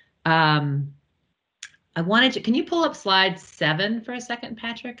 I wanted to, can you pull up slide 7 for a second,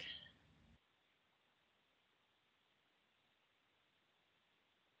 Patrick?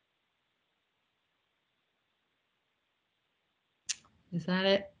 Is that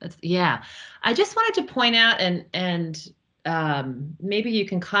it? Yeah. I just wanted to point out, and maybe you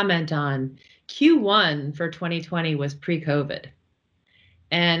can comment on, Q1 for 2020 was pre-COVID.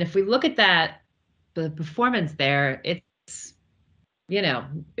 And if we look at that, the performance there, it's,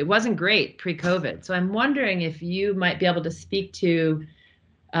 it wasn't great pre-COVID. So I'm wondering if you might be able to speak to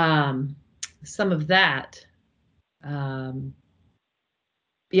some of that, the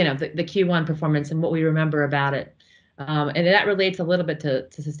Q1 performance and what we remember about it. And that relates a little bit to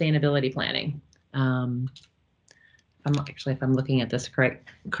sustainability planning. If I'm looking at this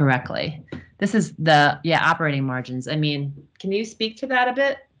correctly, this is the operating margins. I mean, can you speak to that a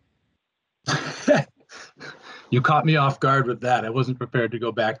bit? You caught me off guard with that. I wasn't prepared to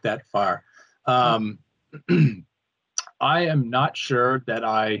go back that far. I am not sure that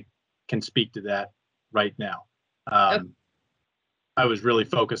I can speak to that right now. Okay. I was really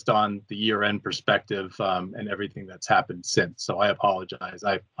focused on the year-end perspective and everything that's happened since. So I apologize.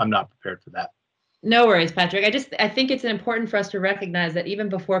 I'm not prepared for that. No worries, Patrick. I think it's important for us to recognize that even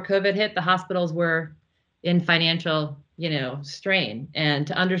before COVID hit, the hospitals were in financial, strain, and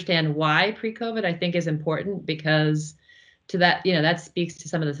to understand why pre-COVID, I think, is important, because to that, that speaks to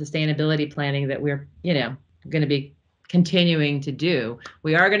some of the sustainability planning that we're, going to be continuing to do.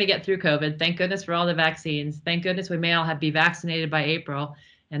 We are going to get through COVID. Thank goodness for all the vaccines. Thank goodness we may all be vaccinated by April,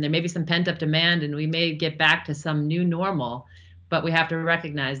 and there may be some pent-up demand, and we may get back to some new normal. But we have to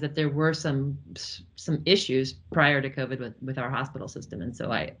recognize that there were some issues prior to COVID with our hospital system, and so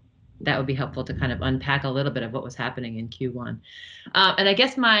that would be helpful to kind of unpack a little bit of what was happening in Q1. And I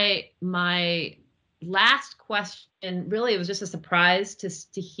guess my last question, really, it was just a surprise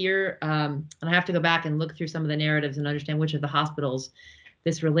to hear, and I have to go back and look through some of the narratives and understand which of the hospitals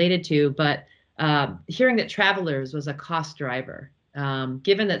this related to, but hearing that Travelers was a cost driver.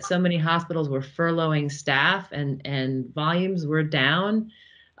 Given that so many hospitals were furloughing staff and volumes were down,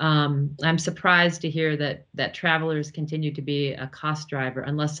 I'm surprised to hear that Travelers continued to be a cost driver,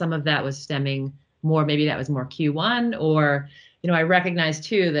 unless some of that was stemming more, maybe that was more Q1, or, I recognize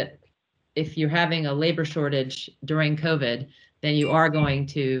too that if you're having a labor shortage during COVID, then you are going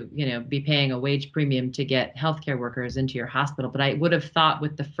to, be paying a wage premium to get healthcare workers into your hospital. But I would have thought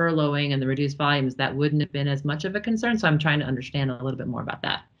with the furloughing and the reduced volumes, that wouldn't have been as much of a concern. So I'm trying to understand a little bit more about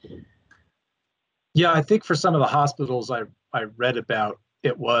that. Yeah, I think for some of the hospitals I read about,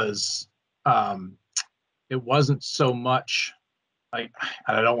 it was, it wasn't so much, I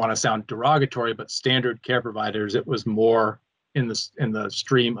don't want to sound derogatory, but standard care providers. It was more in the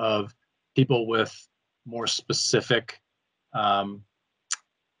stream of people with more specific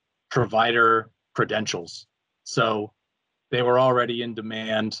provider credentials. So they were already in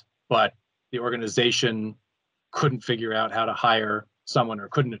demand, but the organization couldn't figure out how to hire someone or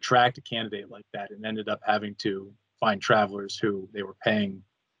couldn't attract a candidate like that, and ended up having to find Travelers who they were paying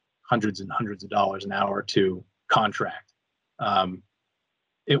hundreds and hundreds of dollars an hour to contract.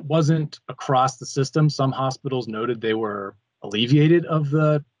 It wasn't across the system. Some hospitals noted they were alleviated of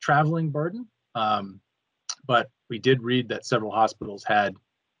the traveling burden. But we did read that several hospitals had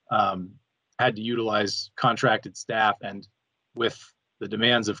to utilize contracted staff, and with the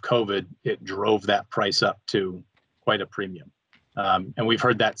demands of COVID, it drove that price up to quite a premium. And we've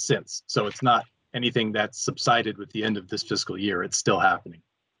heard that since. So it's not anything that's subsided with the end of this fiscal year. It's still happening.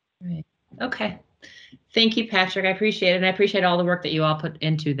 Right. Okay. Thank you, Patrick. I appreciate it. And I appreciate all the work that you all put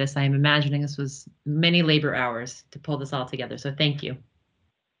into this. I'm imagining this was many labor hours to pull this all together. So thank you.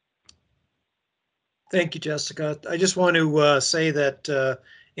 Thank you, Jessica. I just want to say that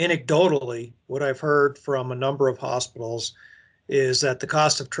anecdotally, what I've heard from a number of hospitals is that the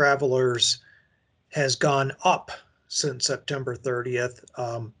cost of travelers has gone up since September 30th,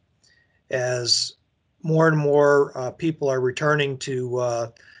 as more and more people are returning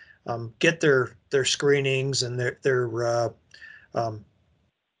to get their screenings and their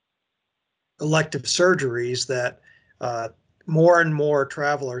elective surgeries, that more and more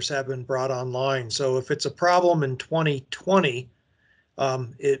travelers have been brought online. So if it's a problem in 2020,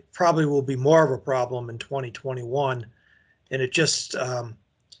 it probably will be more of a problem in 2021. And it just,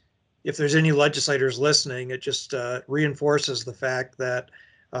 if there's any legislators listening, it just reinforces the fact that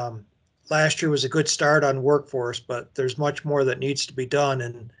last year was a good start on workforce, but there's much more that needs to be done,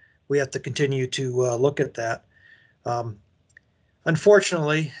 and we have to continue to look at that.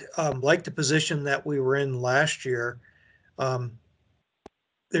 Unfortunately, like the position that we were in last year,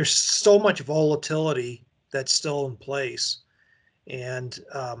 there's so much volatility that's still in place. And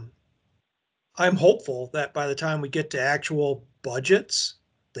I'm hopeful that by the time we get to actual budgets,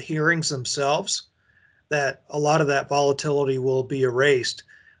 the hearings themselves, that a lot of that volatility will be erased.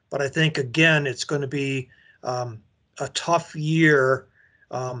 But I think, again, it's going to be a tough year,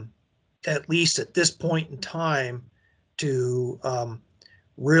 at least at this point in time, to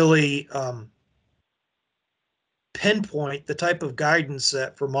really pinpoint the type of guidance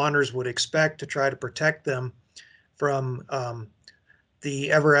that Vermonters would expect to try to protect them from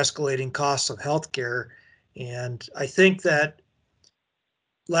the ever escalating costs of healthcare. And I think that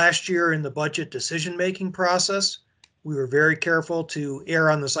last year in the budget decision-making process, we were very careful to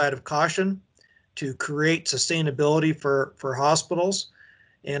err on the side of caution to create sustainability for hospitals.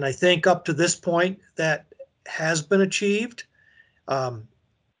 And I think up to this point that has been achieved.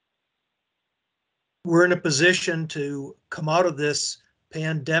 We're in a position to come out of this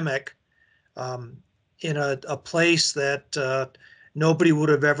pandemic in a place that nobody would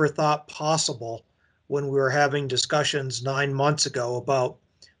have ever thought possible when we were having discussions 9 months ago about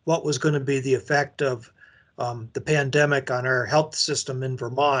what was going to be the effect of the pandemic on our health system in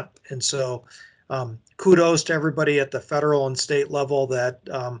Vermont. And so kudos to everybody at the federal and state level that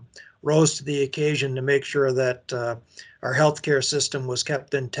rose to the occasion to make sure that our healthcare system was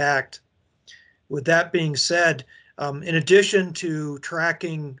kept intact. With that being said, in addition to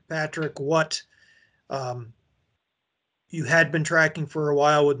tracking, Patrick, what you had been tracking for a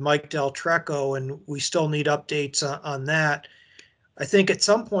while with Mike Del Trecco, and we still need updates on that, I think at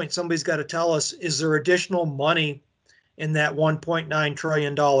some point somebody's got to tell us, is there additional money in that $1.9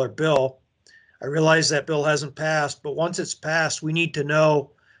 trillion bill? I realize that bill hasn't passed, but once it's passed, we need to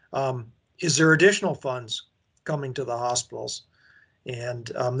know, is there additional funds coming to the hospitals?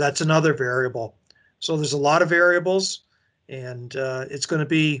 And that's another variable. So there's a lot of variables, and it's going to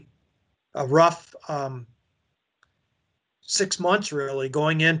be a rough 6 months really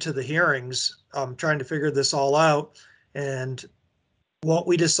going into the hearings, trying to figure this all out. And what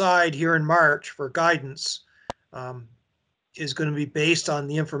we decide here in March for guidance is going to be based on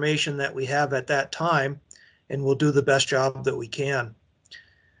the information that we have at that time, and we'll do the best job that we can.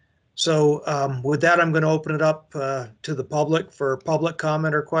 So with that, I'm going to open it up to the public for public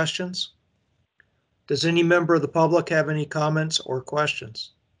comment or questions. Does any member of the public have any comments or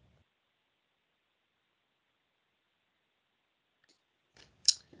questions?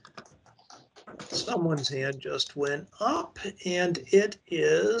 Someone's hand just went up, and it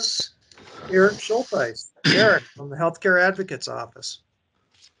is Eric Schulteis. Eric from the Healthcare Advocates Office.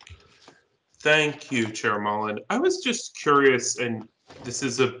 Thank you, Chair Mullen. I was just curious, and this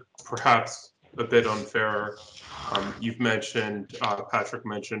is perhaps a bit unfair. You've mentioned, Patrick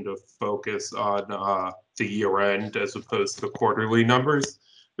mentioned a focus on the year end as opposed to the quarterly numbers.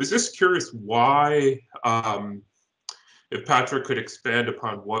 I was just curious why, if Patrick could expand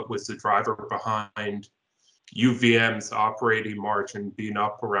upon what was the driver behind UVM's operating margin being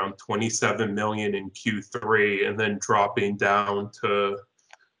up around 27 million in Q3 and then dropping down to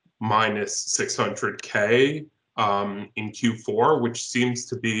minus 600K in Q4, which seems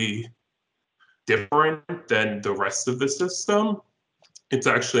to be different than the rest of the system. It's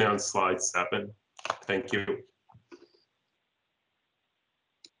actually on slide 7. Thank you.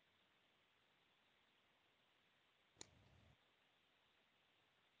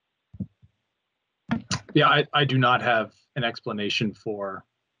 Yeah, I do not have an explanation for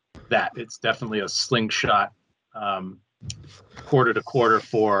that. It's definitely a slingshot quarter to quarter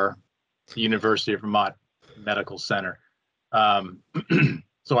for the University of Vermont Medical Center.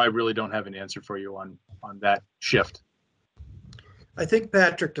 So I really don't have an answer for you on that shift. I think,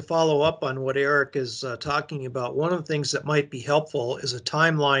 Patrick, to follow up on what Eric is talking about, one of the things that might be helpful is a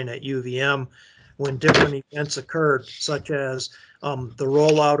timeline at UVM when different events occurred, such as the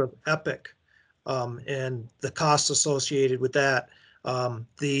rollout of Epic and the costs associated with that,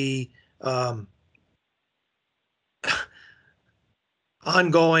 the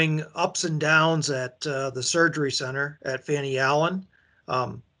ongoing ups and downs at the surgery center at Fanny Allen,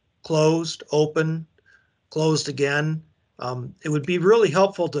 closed, open, closed again. It would be really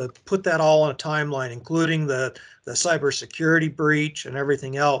helpful to put that all on a timeline, including the cybersecurity breach and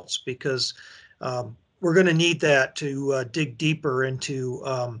everything else, because we're going to need that to dig deeper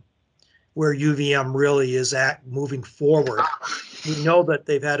into where UVM really is at moving forward. We know that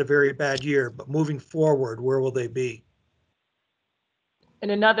they've had a very bad year, but moving forward, where will they be? And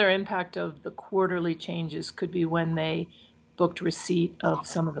another impact of the quarterly changes could be when they booked receipt of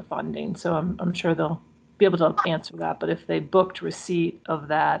some of the funding. So I'm sure they'll be able to answer that. But if they booked receipt of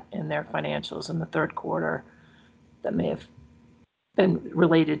that in their financials in the third quarter, that may have been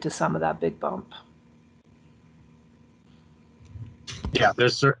related to some of that big bump. Yeah,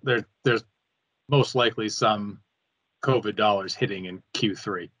 there's most likely some COVID dollars hitting in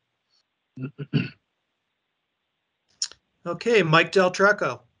Q3. Okay, Mike Del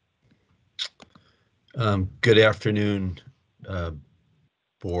Treco. Good afternoon,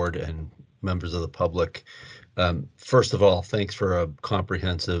 board and members of the public. First of all, thanks for a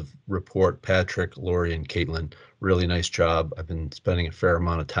comprehensive report, Patrick, Lori, and Caitlin. Really nice job. I've been spending a fair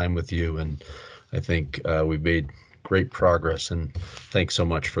amount of time with you, and I think we've made great progress. And thanks so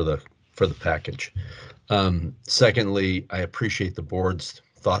much for the package. Secondly, I appreciate the board's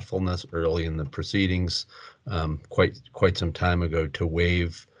thoughtfulness early in the proceedings, quite some time ago, to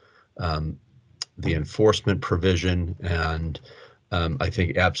waive the enforcement provision, and I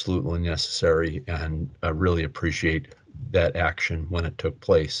think absolutely necessary, and I really appreciate that action when it took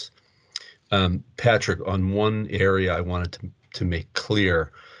place. Patrick, on one area I wanted to make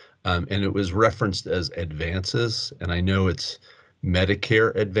clear, and it was referenced as advances, and I know it's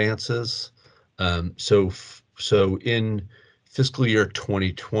Medicare advances. So in fiscal year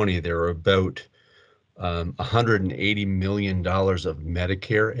 2020, there were about $180 million of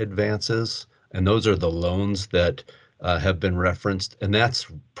Medicare advances, and those are the loans that have been referenced, and that's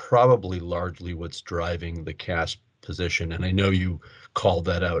probably largely what's driving the cash position. And I know you called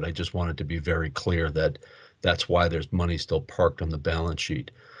that out. I just wanted to be very clear that that's why there's money still parked on the balance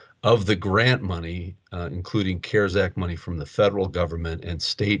sheet. Of the grant money, including CARES Act money from the federal government and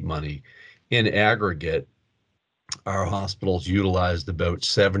state money, in aggregate, our hospitals utilized about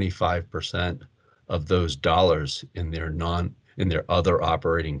 75% of those dollars in their other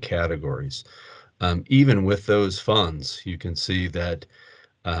operating categories. Even with those funds, you can see that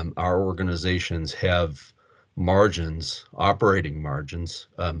our organizations have margins, operating margins.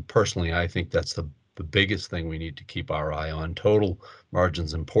 Personally, I think that's the biggest thing we need to keep our eye on. Total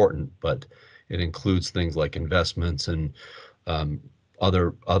margin's important, but it includes things like investments and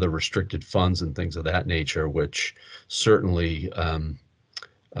other restricted funds and things of that nature, which certainly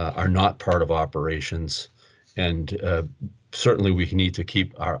are not part of operations. And certainly we need to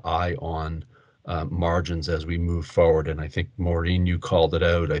keep our eye on margins as we move forward. And I think, Maureen, you called it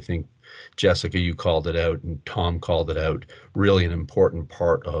out. I think, Jessica, you called it out, and Tom called it out. Really an important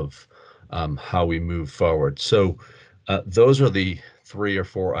part of how we move forward. So those are the 3 or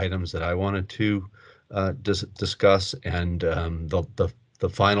 4 items that I wanted to discuss. And the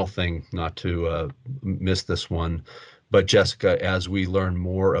final thing, not to miss this one, but Jessica, as we learn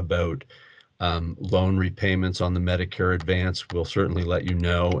more about loan repayments on the Medicare advance, we'll certainly let you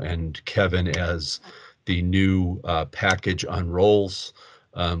know. And Kevin, as the new package unrolls,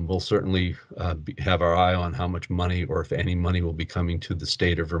 we'll certainly have our eye on how much money, or if any money, will be coming to the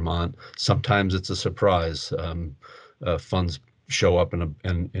state of Vermont. Sometimes it's a surprise. Funds show up in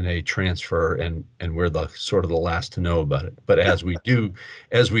a transfer, and we're the sort of the last to know about it. But as we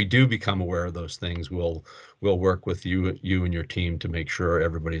do become aware of those things, we'll work with you and your team to make sure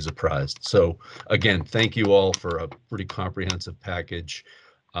everybody's apprised. So again, thank you all for a pretty comprehensive package,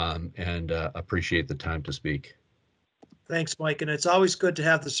 and appreciate the time to speak. Thanks, Mike. And it's always good to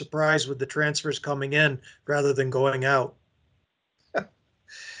have the surprise with the transfers coming in rather than going out.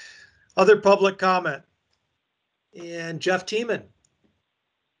 Other public comment. And Jeff Tiemann.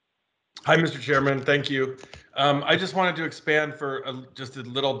 Hi, Mr. Chairman. Thank you. I just wanted to expand for just a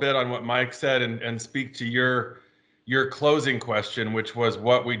little bit on what Mike said and speak to your closing question, which was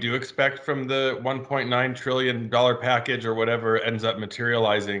what we do expect from the $1.9 trillion package or whatever ends up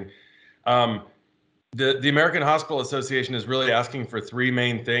materializing. The American Hospital Association is really asking for three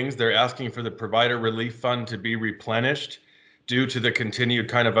main things. They're asking for the provider relief fund to be replenished due to the continued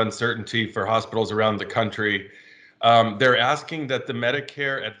kind of uncertainty for hospitals around the country. They're asking that the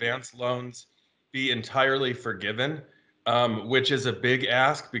Medicare advance loans be entirely forgiven, which is a big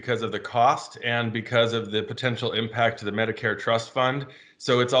ask because of the cost and because of the potential impact to the Medicare Trust Fund.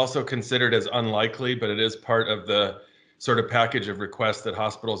 So it's also considered as unlikely, but it is part of the sort of package of requests that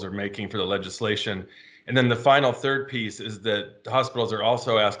hospitals are making for the legislation. And then the final third piece is that hospitals are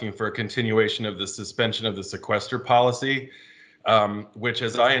also asking for a continuation of the suspension of the sequester policy, which,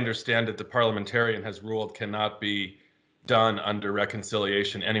 as I understand it, the parliamentarian has ruled cannot be done under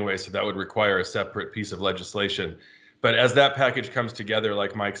reconciliation anyway, so that would require a separate piece of legislation. But as that package comes together,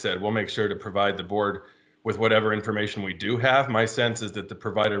 like Mike said, we'll make sure to provide the board with whatever information we do have. My sense is that the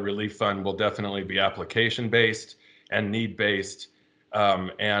provider relief fund will definitely be application-based and need-based,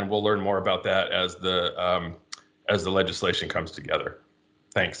 and we'll learn more about that as the legislation comes together.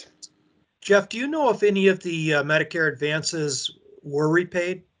 Thanks. Jeff, do you know if any of the Medicare advances were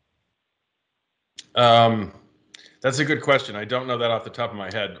repaid? That's a good question. I don't know that off the top of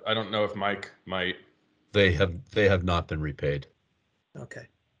my head. I don't know if Mike might. They have not been repaid. Okay,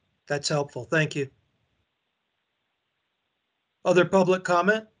 that's helpful. Thank you. Other public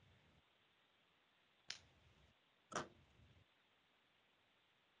comment?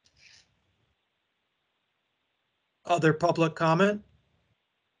 Other public comment?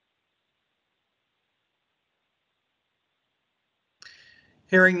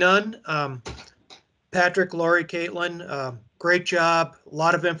 Hearing none. Patrick, Lori, Caitlin, great job. A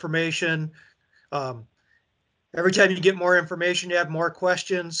lot of information. Every time you get more information, you have more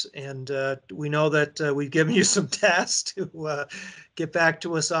questions, and we know that we've given you some tasks to get back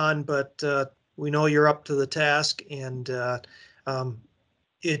to us on, but we know you're up to the task, and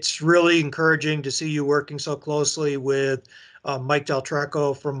it's really encouraging to see you working so closely with Mike Del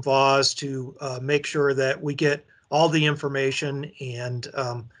Treco from VAWS to make sure that we get all the information and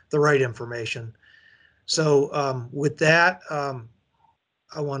the right information. So with that,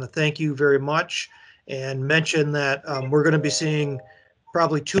 I want to thank you very much and mention that we're going to be seeing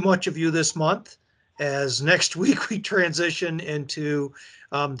probably too much of you this month, as next week we transition into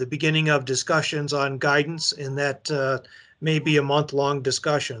the beginning of discussions on guidance, and that may be a month-long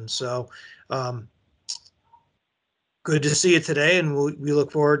discussion. So good to see you today, and we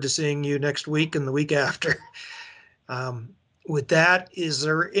look forward to seeing you next week and the week after. With that, is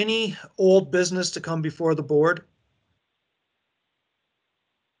there any old business to come before the board?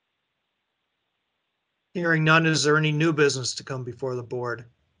 Hearing none, is there any new business to come before the board?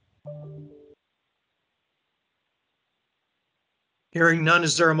 Hearing none,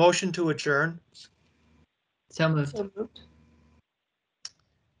 is there a motion to adjourn? So moved. So moved.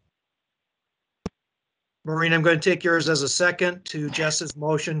 Maureen, I'm going to take yours as a second to Jess's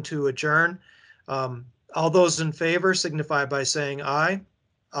motion to adjourn. All those in favor signify by saying aye.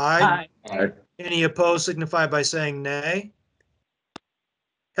 Aye. Aye. Any opposed signify by saying nay.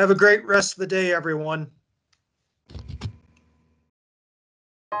 Have a great rest of the day, everyone.